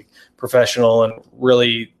very like professional, and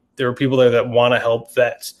really there were people there that want to help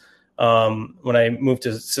vets. When I moved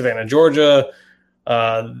to Savannah, Georgia,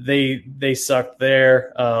 they sucked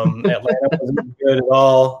there. Atlanta wasn't good at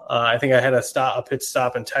all. I think I had a pit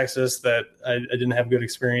stop in Texas that I didn't have good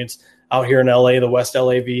experience. Out here in LA, the West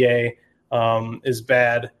LA VA is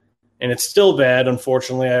bad, and it's still bad.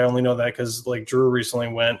 Unfortunately, I only know that because like Drew recently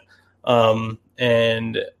went, and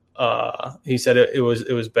he said it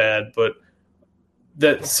was bad. But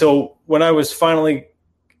so when I was finally,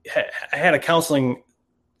 I had a counseling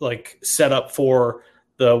like set up for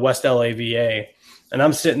the West LA VA. And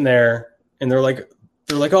I'm sitting there and they're like,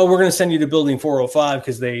 oh, we're going to send you to building 405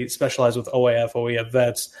 because they specialize with OEF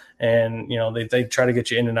vets. And, they try to get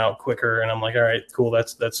you in and out quicker. And I'm like, all right, cool.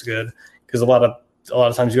 That's good. Because a lot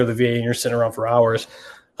of times you go to the VA and you're sitting around for hours.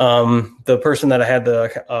 The person that I had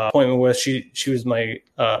the appointment with, she was my,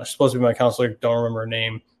 supposed to be my counselor. Don't remember her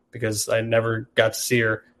name because I never got to see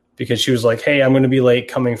her, because she was like, hey, I'm going to be late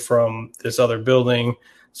coming from this other building.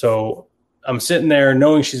 So I'm sitting there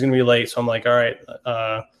knowing she's going to be late. So I'm like, all right,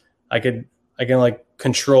 I can like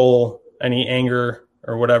control any anger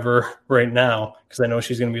or whatever right now, because I know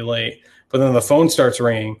she's going to be late. But then the phone starts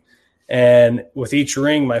ringing And with each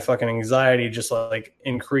ring, my fucking anxiety just like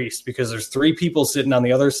increased because there's 3 people sitting on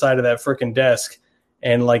the other side of that freaking desk.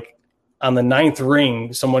 And like on the 9th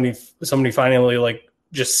ring, somebody finally like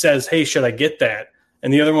just says, "Hey, should I get that?"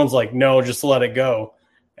 And the other one's like, "No, just let it go."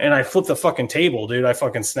 And I flipped the fucking table, dude. I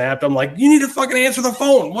fucking snapped. I'm like, "You need to fucking answer the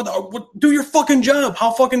phone. What do your fucking job. How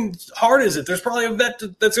fucking hard is it? There's probably a vet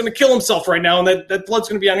that's going to kill himself right now, and that blood's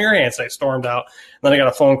going to be on your hands." I stormed out. And then I got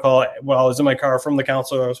a phone call while I was in my car from the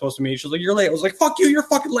counselor I was supposed to meet. She was like, "You're late." I was like, "Fuck you, you're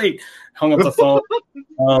fucking late." Hung up the phone.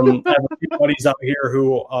 I have a few buddies out here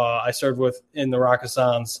who I served with in the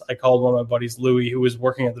Rakasans. I called one of my buddies, Louie, who was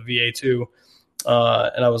working at the VA too.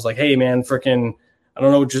 And I was like, "Hey, man, freaking, I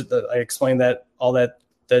don't know." I explained that all that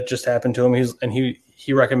just happened to him.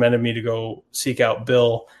 He recommended me to go seek out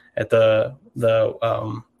Bill at the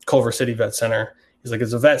Culver City Vet Center. He's like,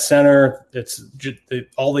 "It's a vet center.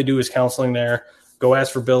 All they do is counseling there. Go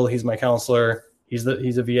ask for Bill. He's my counselor. He's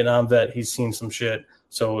a Vietnam vet. He's seen some shit,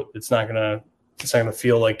 so it's not gonna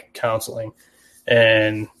feel like counseling."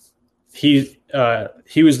 And he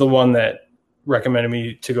was the one that recommended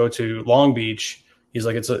me to go to Long Beach. He's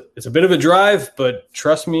like, it's a bit of a drive, but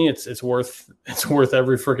trust me, it's worth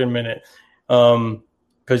every freaking minute.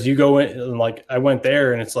 Because you go in, and like I went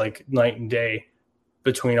there, and it's like night and day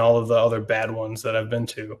between all of the other bad ones that I've been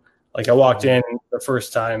to. Like I walked in the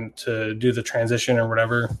first time to do the transition or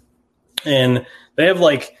whatever, and they have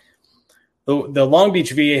like the Long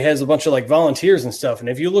Beach VA has a bunch of like volunteers and stuff. And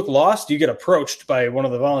if you look lost, you get approached by one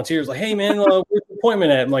of the volunteers, like, "Hey man, where's the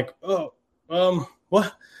appointment at?" I'm like, "Oh,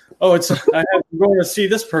 what? Oh, I'm going to see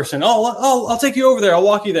this person. Oh, I'll take you over there. I'll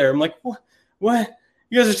walk you there." I'm like, "What?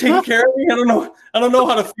 You guys are taking care of me? I don't know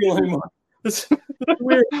how to feel anymore. It's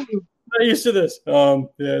weird. I'm not used to this."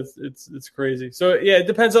 Yeah, it's crazy. So yeah, it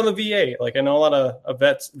depends on the VA. Like I know a lot of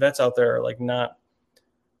vets out there are like not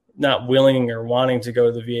willing or wanting to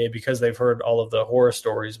go to the VA because they've heard all of the horror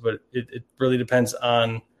stories, but it really depends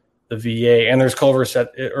on the VA. And there's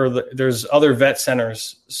there's other vet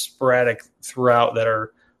centers sporadic throughout that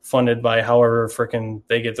are funded by however freaking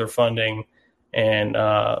they get their funding, and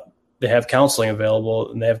they have counseling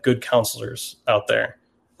available, and they have good counselors out there.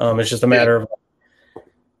 It's just a matter of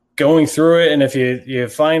going through it, and if you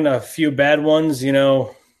find a few bad ones,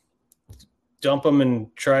 dump them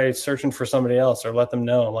and try searching for somebody else, or let them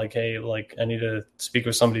know, like, "Hey, like I need to speak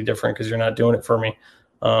with somebody different because you're not doing it for me."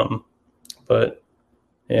 But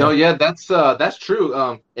yeah. No, yeah, that's true.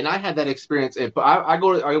 And I had that experience. And I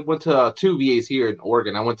went to 2 VAs here in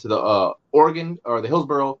Oregon. I went to the Oregon or the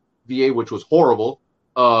Hillsborough VA, which was horrible.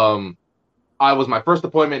 I was my first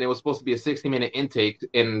appointment. It was supposed to be a 60-minute intake,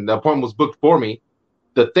 and the appointment was booked for me.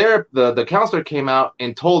 The counselor came out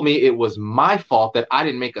and told me it was my fault that I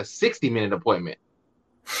didn't make a 60-minute appointment.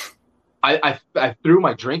 I threw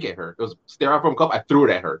my drink at her. It was a styrofoam cup. I threw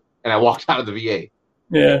it at her, and I walked out of the VA.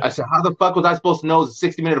 Yeah. I said, "How the fuck was I supposed to know it was a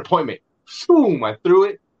 60-minute appointment?" Boom! I threw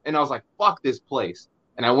it, and I was like, "Fuck this place!"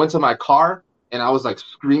 And I went to my car, and I was like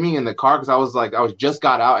screaming in the car because I was just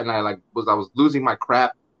got out, and I was losing my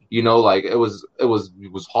crap. Like it was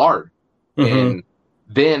hard. Mm-hmm. And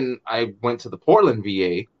then I went to the Portland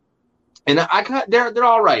VA, and they're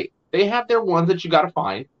all right. They have their ones that you got to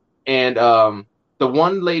find. And the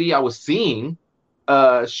one lady I was seeing,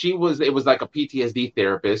 it was like a PTSD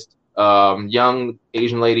therapist. Young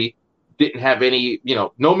Asian lady, didn't have any,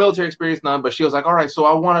 no military experience, none, but she was like, "All right, so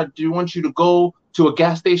I want you to go to a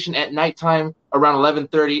gas station at nighttime around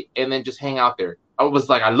 11:30 and then just hang out there." I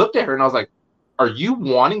looked at her and I was like, "Are you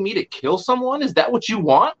wanting me to kill someone? Is that what you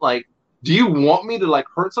want? Like, do you want me to like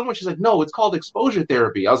hurt someone?" She's like, "No, it's called exposure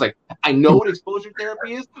therapy." I was like, "I know what exposure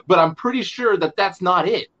therapy is, but I'm pretty sure that that's not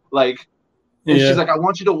it." Like, and she's like, "I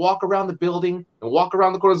want you to walk around the building and walk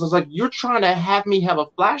around the corners." I was like, "You're trying to have me have a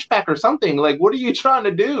flashback or something. Like, what are you trying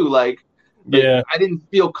to do?" Like, yeah, I didn't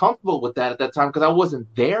feel comfortable with that at that time because I wasn't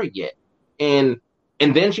there yet. And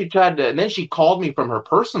then she called me from her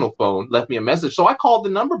personal phone, left me a message. So I called the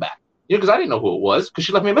number back, because I didn't know who it was because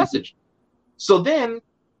she left me a message. So then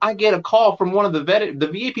I get a call from one of the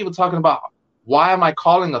VA people talking about, "Why am I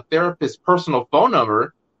calling a therapist's personal phone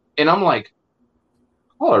number?" And I'm like,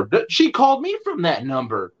 "Oh, she called me from that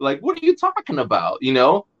number. Like, what are you talking about?"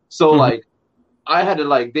 So like, I had to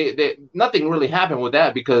like, they nothing really happened with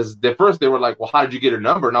that because at first they were like, "Well, how did you get her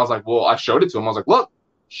number?" And I was like, "Well, I showed it to them. I was like, look,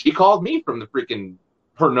 she called me from the freaking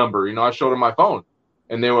her number. I showed her my phone,"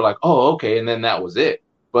 and they were like, "Oh, okay." And then that was it.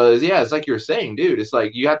 But yeah, it's like you're saying, dude. It's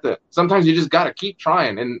like you have to. Sometimes you just got to keep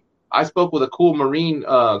trying. And I spoke with a cool Marine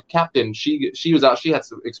captain. She was out. She had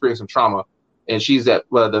experienced some trauma, and she's at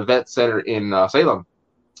the vet center in Salem.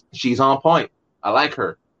 She's on point. I like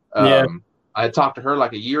her. I had talked to her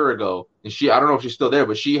like a year ago, and I don't know if she's still there,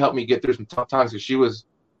 but she helped me get through some tough times because she was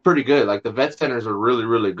pretty good. Like the vet centers are really,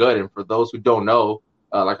 really good. And for those who don't know,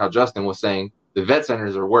 like how Justin was saying, the vet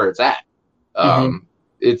centers are where it's at.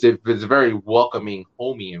 It's a very welcoming,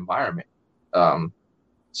 homey environment.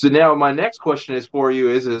 So now my next question is for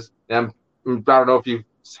you I don't know if you've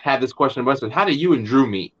had this question, but how do you and Drew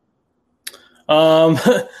meet?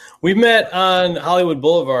 We met on Hollywood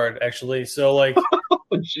Boulevard, actually. So like,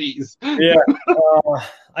 jeez, yeah,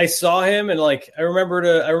 I saw him, and like I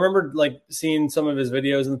remembered like seeing some of his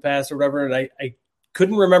videos in the past or whatever, and I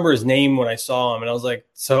couldn't remember his name when I saw him, and I was like,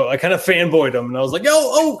 so I kind of fanboyed him, and I was like,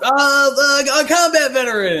 a combat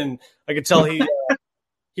veteran. I could tell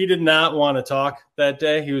he did not want to talk that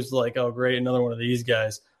day. He was like, oh great, another one of these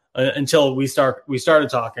guys. Until we started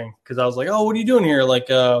talking, because I was like, oh, what are you doing here?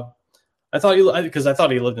 Like, I thought he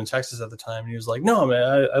lived in Texas at the time, and he was like, no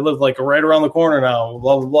man, I live like right around the corner now,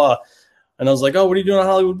 blah blah blah. And I was like, oh, what are you doing on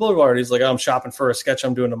Hollywood Boulevard? He's like, oh, I'm shopping for a sketch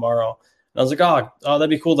I'm doing tomorrow. And I was like, oh, that'd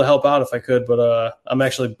be cool to help out if I could, but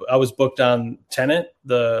I was booked on Tenet,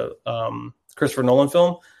 the Christopher Nolan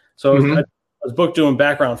film, so I was booked doing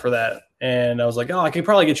background for that, and I was like, oh, I could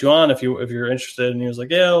probably get you on if you're interested. And he was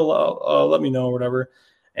like, yeah, well, let me know or whatever.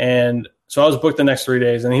 And so I was booked the next 3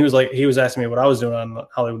 days, and he was asking me what I was doing on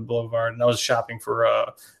Hollywood Boulevard, and I was shopping for an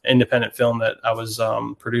independent film that I was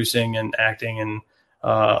producing and acting, and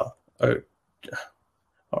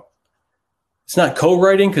it's not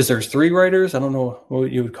co-writing because there's 3 writers. I don't know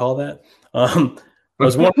what you would call that. I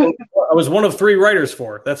was one of 3 writers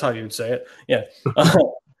for it. That's how you would say it. Yeah.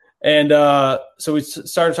 And so we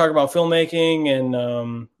started talking about filmmaking, and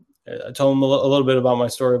I told him a little bit about my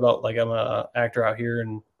story about like I'm an actor out here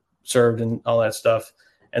and served and all that stuff.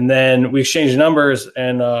 And then we exchanged numbers,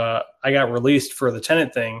 and I got released for the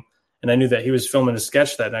Tenet thing, and I knew that he was filming a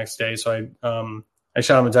sketch that next day. So I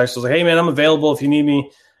shot him a text. I was like, hey man, I'm available if you need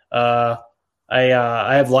me. I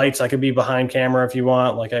have lights. I could be behind camera if you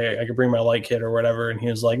want. Like I could bring my light kit or whatever. And he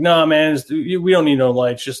was like, no man, we don't need no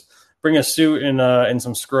lights. Just bring a suit and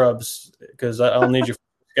some scrubs because I'll need you for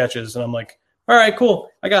sketches. And I'm like, all right, cool.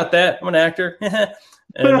 I got that. I'm an actor.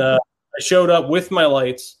 And I showed up with my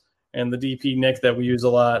lights, and the DP Nick that we use a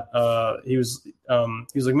lot. He was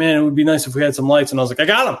like, man, it would be nice if we had some lights. And I was like, I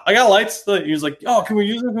got them. I got lights. He was like, oh, can we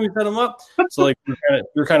use them? Can we set them up? So like,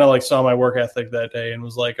 we kind of like saw my work ethic that day and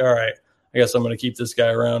was like, all right, I guess I'm going to keep this guy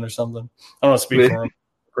around or something. I don't want to speak for him. I'm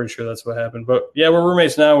pretty sure that's what happened. But yeah, we're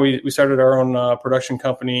roommates now. We started our own production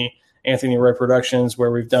company, Anthony Roy Productions,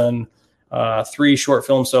 where we've done 3 short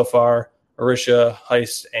films so far. Arisha,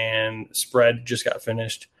 Heist, and Spread just got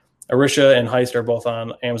finished. Arisha and Heist are both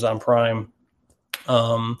on Amazon Prime.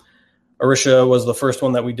 Arisha was the first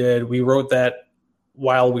one that we did. We wrote that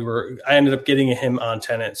while I ended up getting him on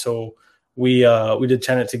Tenet. So we did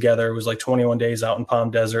Tenet together. It was like 21 days out in Palm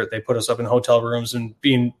Desert. They put us up in hotel rooms, and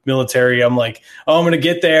being military, I'm like, oh, I'm going to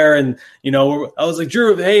get there. And, I was like,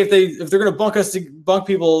 Drew, hey, if they're going to bunk us to bunk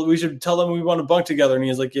people, we should tell them we want to bunk together. And he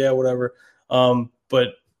was like, yeah, whatever.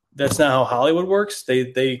 But that's not how Hollywood works.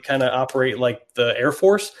 They kind of operate like the Air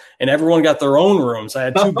Force, and everyone got their own rooms. I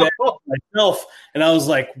had 2 beds myself, and I was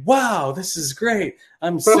like, wow, this is great.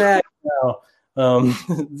 I'm sad now.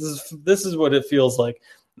 This is what it feels like.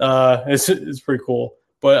 It's pretty cool.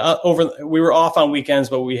 But we were off on weekends,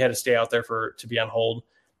 but we had to stay out there to be on hold.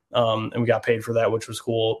 And we got paid for that, which was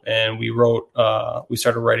cool. And we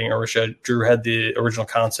started writing Arisha. Drew had the original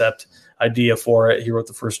concept idea for it. He wrote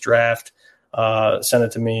the first draft. Sent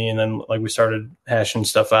it to me, and then like we started hashing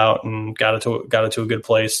stuff out and got it to a good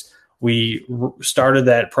place. We started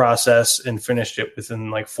that process and finished it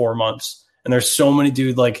within like 4 months. And there's so many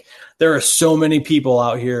there are so many people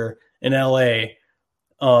out here in LA,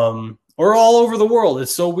 or all over the world.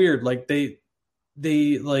 It's so weird. Like they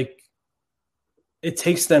like it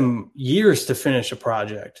takes them years to finish a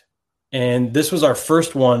project, and this was our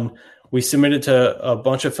first one. We submitted to a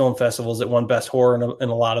bunch of film festivals that won Best Horror in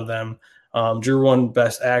a lot of them. Drew won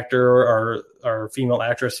Best Actor. Our female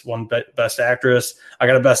actress won Best Actress. I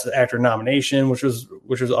got a Best Actor nomination, which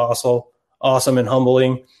was also awesome and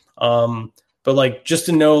humbling. But like just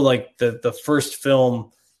to know like the first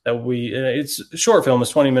film that it's a short film,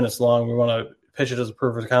 it's 20 minutes long. We want to pitch it as a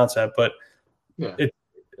proof of concept, but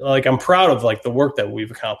I'm proud of like the work that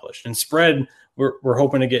we've accomplished. And Spread, we're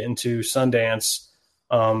hoping to get into Sundance.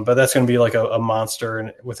 But that's going to be like a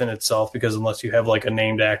monster within itself, because unless you have like a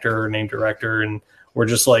named actor or named director, and we're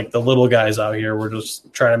just like the little guys out here, we're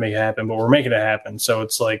just trying to make it happen, but we're making it happen. So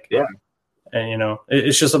it's like, and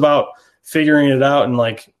it's just about figuring it out and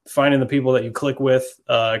like finding the people that you click with.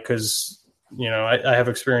 Cause I have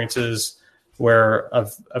experiences where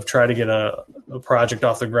I've tried to get a project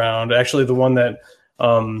off the ground. Actually, the one that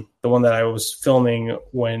I was filming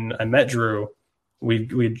when I met Drew,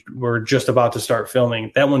 we were just about to start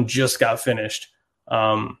filming. That one just got finished,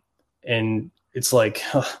 and it's like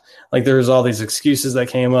there's all these excuses that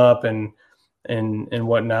came up and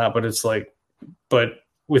whatnot. But it's like, but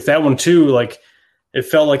with that one too, like it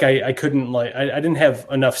felt like I couldn't I didn't have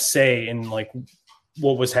enough say in like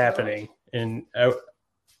what was happening. And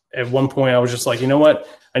at one point I was just like, you know what,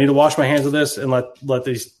 I need to wash my hands of this and let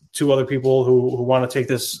these two other people who want to take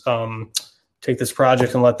this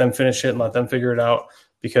project and let them finish it and let them figure it out,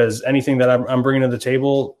 because anything that I'm bringing to the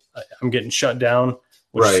table, I'm getting shut down,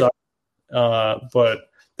 which sucks. But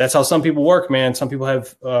that's how some people work, man. Some people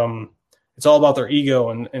have, it's all about their ego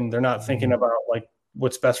and they're not thinking about like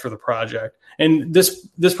what's best for the project. And this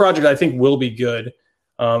project I think will be good.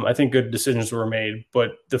 I think good decisions were made,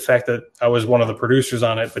 but the fact that I was one of the producers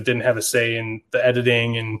on it, but didn't have a say in the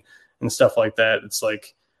editing and stuff like that, it's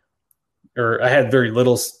like, or I had very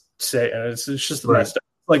little say. It's just the messed up.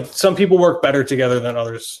 Like some people work better together than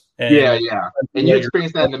others. And And you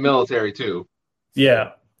experienced that in the military too.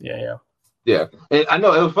 Yeah. And I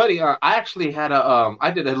know it was funny. I actually had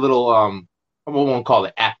I did a little, I won't call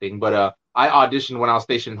it acting, but I auditioned when I was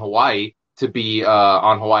stationed in Hawaii to be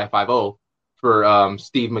on Hawaii 5-0 for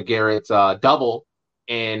Steve McGarrett's double.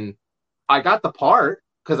 And I got the part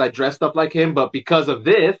because I dressed up like him, but because of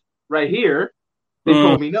this right here, they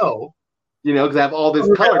told me no. You know, because I have all this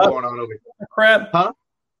color going on over here. Crap. Huh?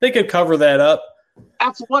 They could cover that up.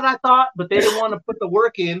 That's what I thought, but they didn't want to put the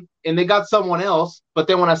work in, and they got someone else. But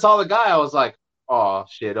then when I saw the guy, I was like, oh,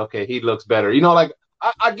 shit, okay, he looks better. You know, like,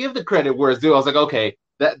 I give the credit where it's due. I was like, okay,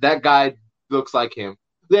 that guy looks like him.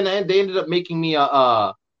 Then they ended up making me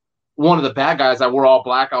one of the bad guys. I wore all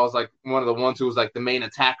black. I was like one of the ones who was like the main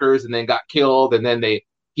attackers and then got killed, and then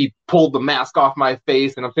he pulled the mask off my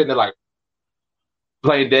face, and I'm sitting there like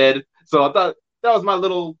playing dead. So I thought that was my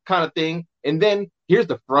little kind of thing. And then here's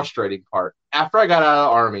the frustrating part. After I got out of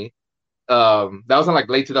the Army, that was in like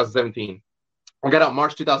late 2017. I got out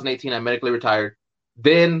March 2018. I medically retired.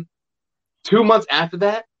 Then 2 months after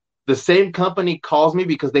that, the same company calls me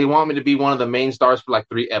because they want me to be one of the main stars for like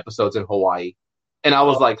 3 episodes in Hawaii. And I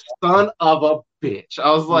was like, son of a bitch.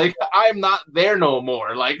 I was like, I'm not there no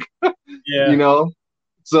more. Like, you know?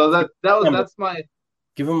 So that's my...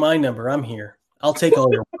 Give him my number. I'm here. I'll take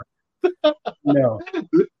all your work. No.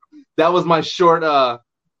 That was my short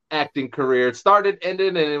acting career. It started,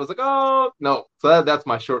 ended, and it was like, oh no. So that's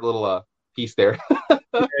my short little piece there.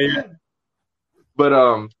 But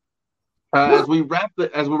as we wrap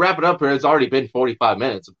it up here, it's already been 45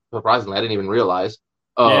 minutes. Surprisingly, I didn't even realize.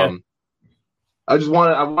 I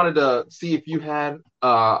wanted to see if you had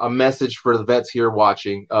a message for the vets here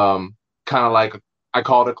watching. Kind of like I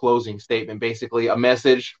call it a closing statement, basically a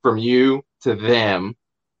message from you to them,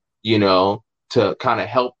 you know, to kind of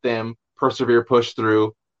help them persevere, push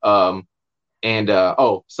through. Side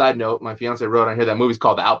note, my fiance wrote on here that movie's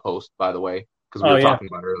called The Outpost, by the way, because we were talking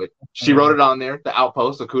about it earlier. She wrote it on there, The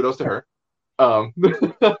Outpost, so kudos to her. But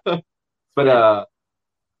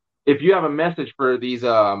if you have a message for these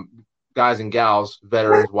guys and gals,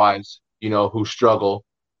 veterans, wives, you know, who struggle,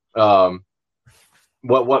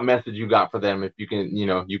 what message you got for them? If you can, you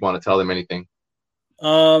know, you want to tell them anything.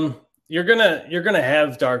 You're gonna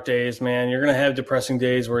have dark days, man. You're gonna have depressing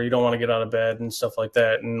days where you don't want to get out of bed and stuff like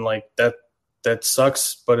that, and like that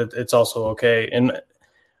sucks, but it's also okay. And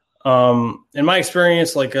in my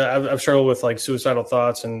experience, like I've struggled with like suicidal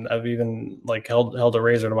thoughts, and I've even like held a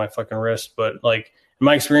razor to my fucking wrist. But like in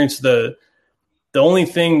my experience, the only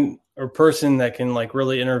thing or person that can like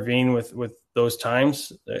really intervene with those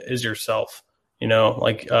times is yourself. You know,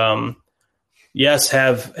 like yes,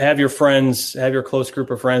 have your friends, have your close group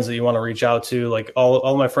of friends that you want to reach out to. Like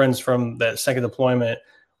all my friends from that second deployment,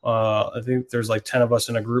 I think there's like 10 of us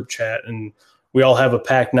in a group chat, and we all have a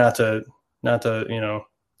pact not to you know,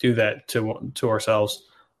 do that to ourselves.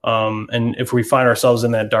 And if we find ourselves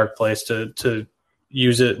in that dark place, to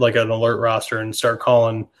use it like an alert roster and start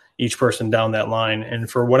calling each person down that line. And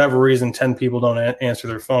for whatever reason, 10 people don't answer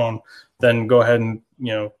their phone, then go ahead and,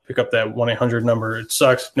 you know, pick up that 1-800 number. It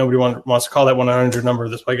sucks. Nobody wants to call that 1-800 number.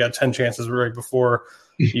 This way, I got 10 chances right before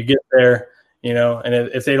you get there, you know. And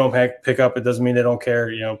if they don't pick up, it doesn't mean they don't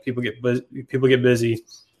care. You know, people get busy.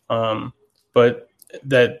 But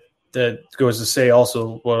that goes to say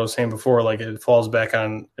also what I was saying before. Like it falls back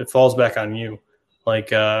on you.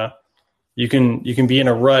 Like you can be in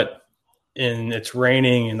a rut and it's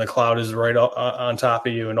raining and the cloud is right on top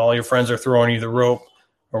of you, and all your friends are throwing you the rope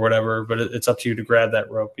or whatever, but it's up to you to grab that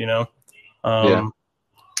rope, you know?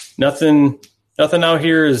 Nothing nothing out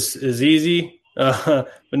here is easy, but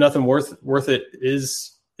nothing worth it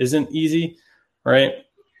isn't easy, right?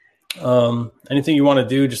 Anything you want to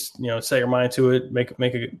do, just set your mind to it.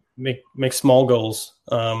 Make small goals.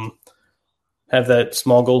 Have that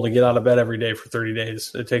small goal to get out of bed every day for 30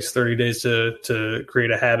 days. It takes 30 days to create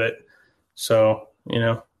a habit. So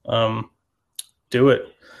do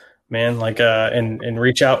it, man. Like and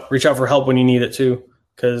reach out for help when you need it too,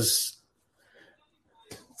 because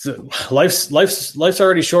life's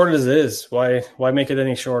already short as it is. Why make it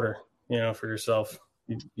any shorter? For yourself.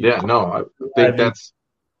 I think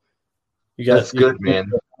that's good,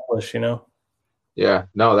 man. Yeah,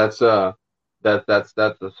 no, that's a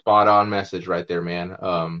spot on message right there, man.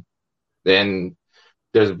 And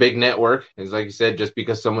there's a big network. It's like you said, just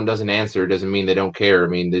because someone doesn't answer doesn't mean they don't care. I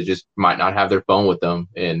mean, they just might not have their phone with them,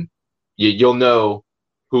 and you'll know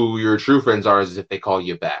who your true friends are is if they call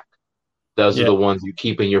you back. Those are the ones you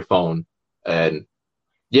keep in your phone. And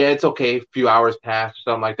yeah, it's okay. A few hours pass, or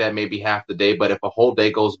something like that, maybe half the day. But if a whole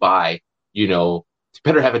day goes by, you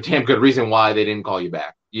better have a damn good reason why they didn't call you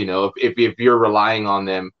back. If you're relying on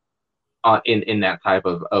them in that type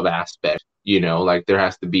of aspect, like there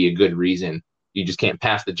has to be a good reason. You just can't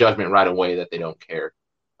pass the judgment right away that they don't care,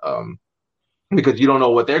 because you don't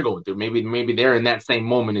know what they're going through. Maybe they're in that same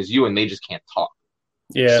moment as you and they just can't talk.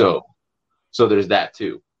 Yeah. So there's that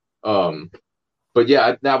too. But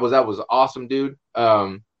yeah, that was awesome, dude.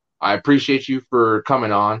 I appreciate you for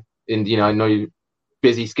coming on, and I know you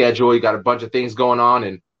busy schedule. You got a bunch of things going on,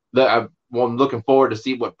 and I'm looking forward to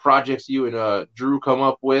see what projects you and Drew come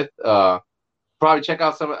up with. Probably check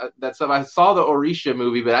out some of that stuff. I saw the Orisha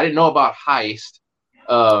movie, but I didn't know about Heist.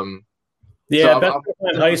 Best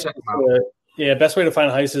way to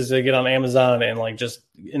find Heist is to get on Amazon and like just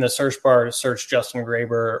in the search bar search Justin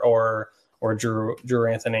Graber or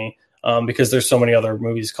Drew Anthony, because there's so many other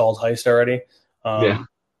movies called Heist already.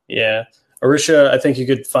 Yeah. Orisha, I think you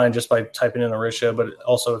could find just by typing in Orisha, but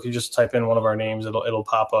also if you just type in one of our names, it'll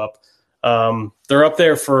pop up. They're up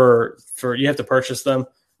there for you have to purchase them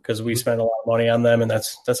because we spend a lot of money on them, and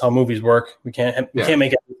that's how movies work. We can't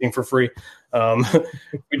make everything for free.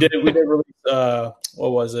 We did release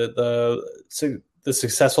what was it, the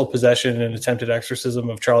successful possession and attempted exorcism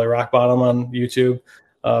of Charlie Rockbottom on YouTube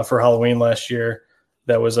for Halloween last year.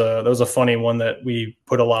 That was a funny one that we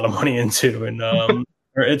put a lot of money into, and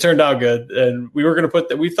it turned out good. And we were going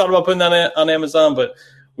to we thought about putting that on Amazon, but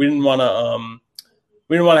we didn't want to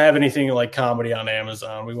have anything like comedy on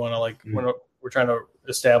Amazon. We want to we're trying to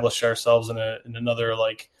establish ourselves in another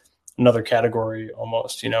category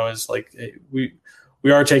almost, is like we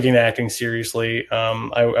are taking acting seriously.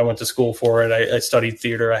 I went to school for it. I studied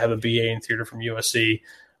theater. I have a BA in theater from USC.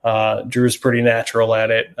 Drew's pretty natural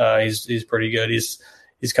at it. He's pretty good. He's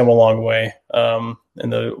come a long way in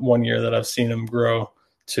the 1 year that I've seen him grow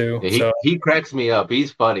too. Yeah, he cracks me up.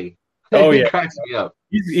 He's funny. Oh yeah, he cracks me up.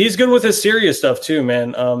 He's good with his serious stuff too,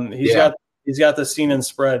 man. He's got the Scene and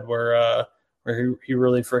Spread where he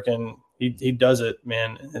really freaking he does it,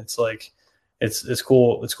 man. It's like it's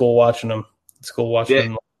cool. It's cool watching him. It's cool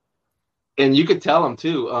watching him. And you could tell him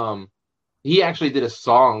too. He actually did a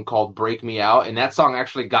song called "Break Me Out," and that song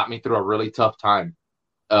actually got me through a really tough time.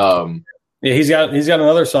 Yeah, he's got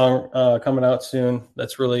another song coming out soon.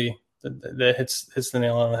 That's really that hits the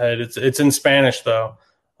nail on the head. It's in Spanish though.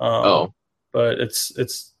 But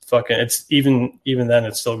it's even then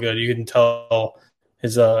it's still good. You can tell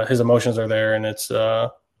his emotions are there, and it's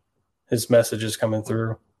his message is coming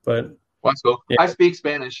through. But that's cool. Yeah. I speak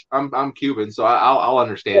Spanish. I'm Cuban, so I'll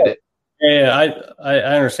understand it. Yeah, I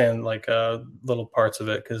understand like little parts of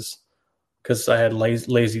it because I had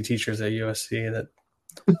lazy teachers at USC that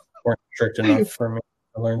weren't strict enough for me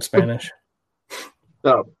to learn Spanish.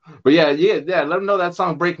 No, but yeah. Let them know that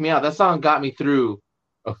song "Break Me Out." That song got me through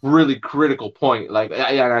a really critical point. Like,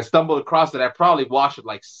 I stumbled across it. I probably watched it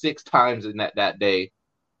like 6 times in that day,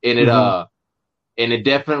 and it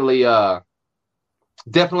definitely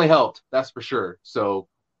helped. That's for sure. So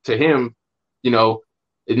to him,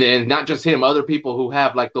 and not just him, other people who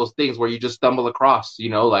have like those things where you just stumble across,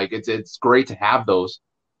 like it's great to have those,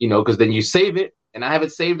 because then you save it. And I have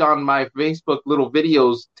it saved on my Facebook little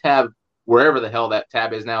videos tab, wherever the hell that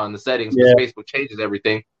tab is now in the settings, because Facebook changes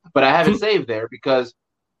everything. But I have it saved there because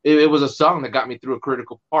it was a song that got me through a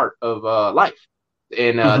critical part of life.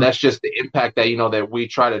 And that's just the impact that, that we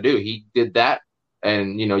try to do. He did that.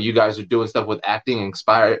 And, you guys are doing stuff with acting,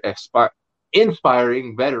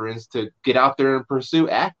 inspiring veterans to get out there and pursue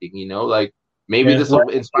acting, like maybe this will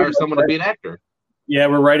inspire someone to be an actor. Yeah,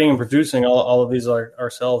 we're writing and producing all of these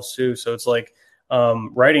ourselves too. So it's like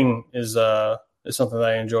writing is something that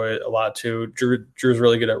I enjoy a lot too. Drew's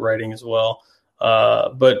really good at writing as well.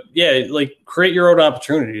 But yeah, like create your own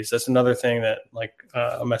opportunities. That's another thing that like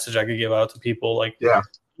a message I could give out to people. Like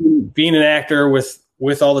being an actor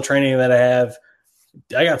with all the training that I have,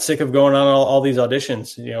 I got sick of going on all these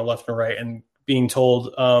auditions, left and right, and being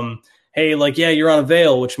told, hey, like, yeah, you're on a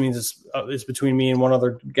veil, which means it's between me and one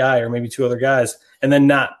other guy or maybe two other guys, and then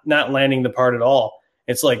not landing the part at all.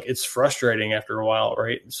 It's like, it's frustrating after a while,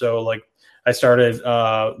 right? So like I started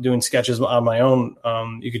doing sketches on my own.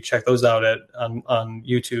 You could check those out on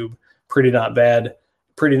YouTube. Pretty Not Bad.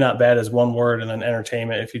 Pretty Not Bad is one word, and then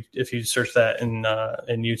entertainment. If you search that in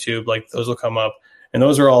YouTube, like those will come up, and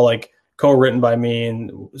those are all like co-written by me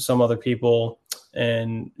and some other people.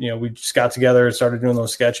 And we just got together and started doing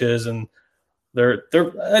those sketches, and they're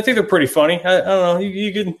I think they're pretty funny. I don't know.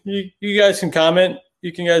 You guys can comment.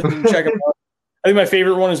 You guys can check them out. I think my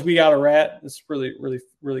favorite one is We Got a Rat. It's really, really,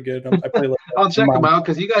 really good. I'll check them out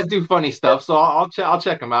because you guys do funny stuff. So I'll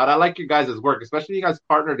check them out. I like your guys' work, especially you guys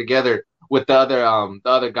partner together with the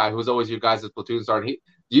other guy who's always your guys' platoon sergeant.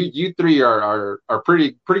 You three are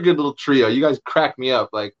pretty good little trio. You guys crack me up.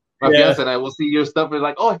 Like my fiance and I will see your stuff and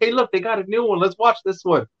like, oh hey, look, they got a new one. Let's watch this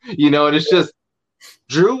one. And it's just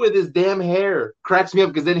Drew with his damn hair cracks me up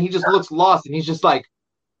because then he just looks lost and he's just like.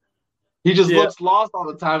 He just looks lost all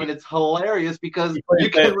the time, and it's hilarious because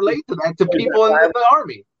you can relate to that to people in the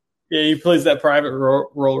Army. Yeah, he plays that private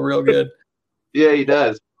role real good. Yeah, he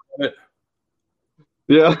does.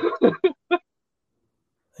 Yeah.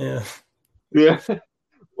 Yeah.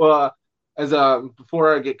 Well, as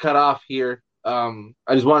before I get cut off here, I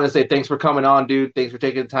just wanted to say thanks for coming on, dude. Thanks for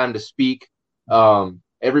taking the time to speak.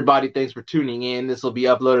 Everybody, thanks for tuning in. This will be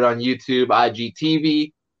uploaded on YouTube,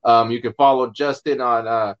 IGTV. You can follow Justin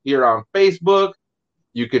on here on Facebook.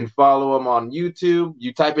 You can follow him on YouTube.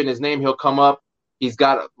 You type in his name, he'll come up. He's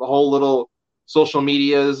got a whole little social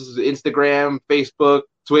medias, Instagram, Facebook,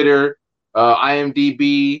 Twitter,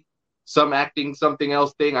 IMDb, some acting, something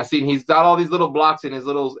else thing. I seen he's got all these little blocks in his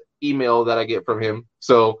little email that I get from him.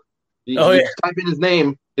 So you type in his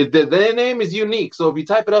name. The name is unique. So if you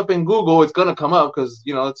type it up in Google, it's gonna come up because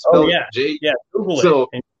it's spelled J. Yeah, Google it. So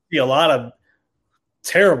and you see a lot of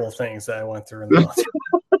terrible things that I went through in the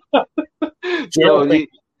military.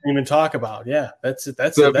 Even talk about. Yeah, that's it.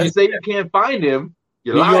 That's so it. If you say you can't find him,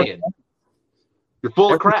 you're lying. You're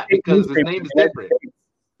full of crap because his name is different.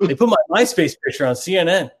 They put my MySpace picture on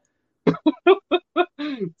CNN. So,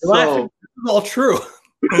 this is all true.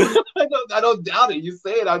 I don't doubt it. You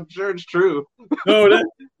say it, I'm sure it's true. No,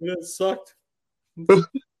 that sucked.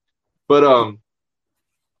 But all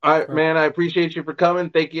right, man, I appreciate you for coming.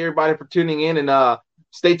 Thank you everybody for tuning in, and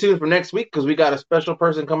stay tuned for next week because we got a special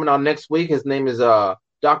person coming on next week. His name is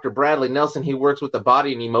Dr. Bradley Nelson. He works with the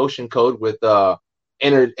Body and Emotion Code with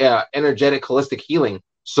energetic holistic healing.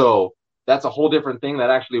 So that's a whole different thing that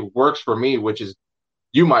actually works for me, which is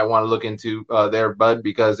you might want to look into there, bud,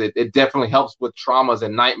 because it definitely helps with traumas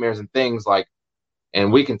and nightmares and things like.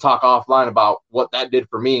 And we can talk offline about what that did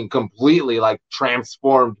for me and completely like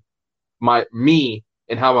transformed me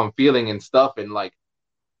and how I'm feeling and stuff, and like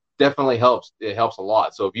definitely helps. It helps a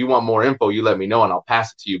lot. So if you want more info, you let me know and I'll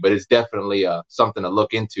pass it to you. But it's definitely something to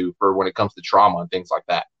look into for when it comes to trauma and things like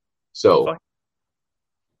that. So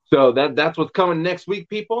that's what's coming next week,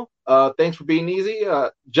 people. Thanks for being easy.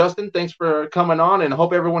 Justin, thanks for coming on, and I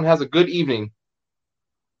hope everyone has a good evening.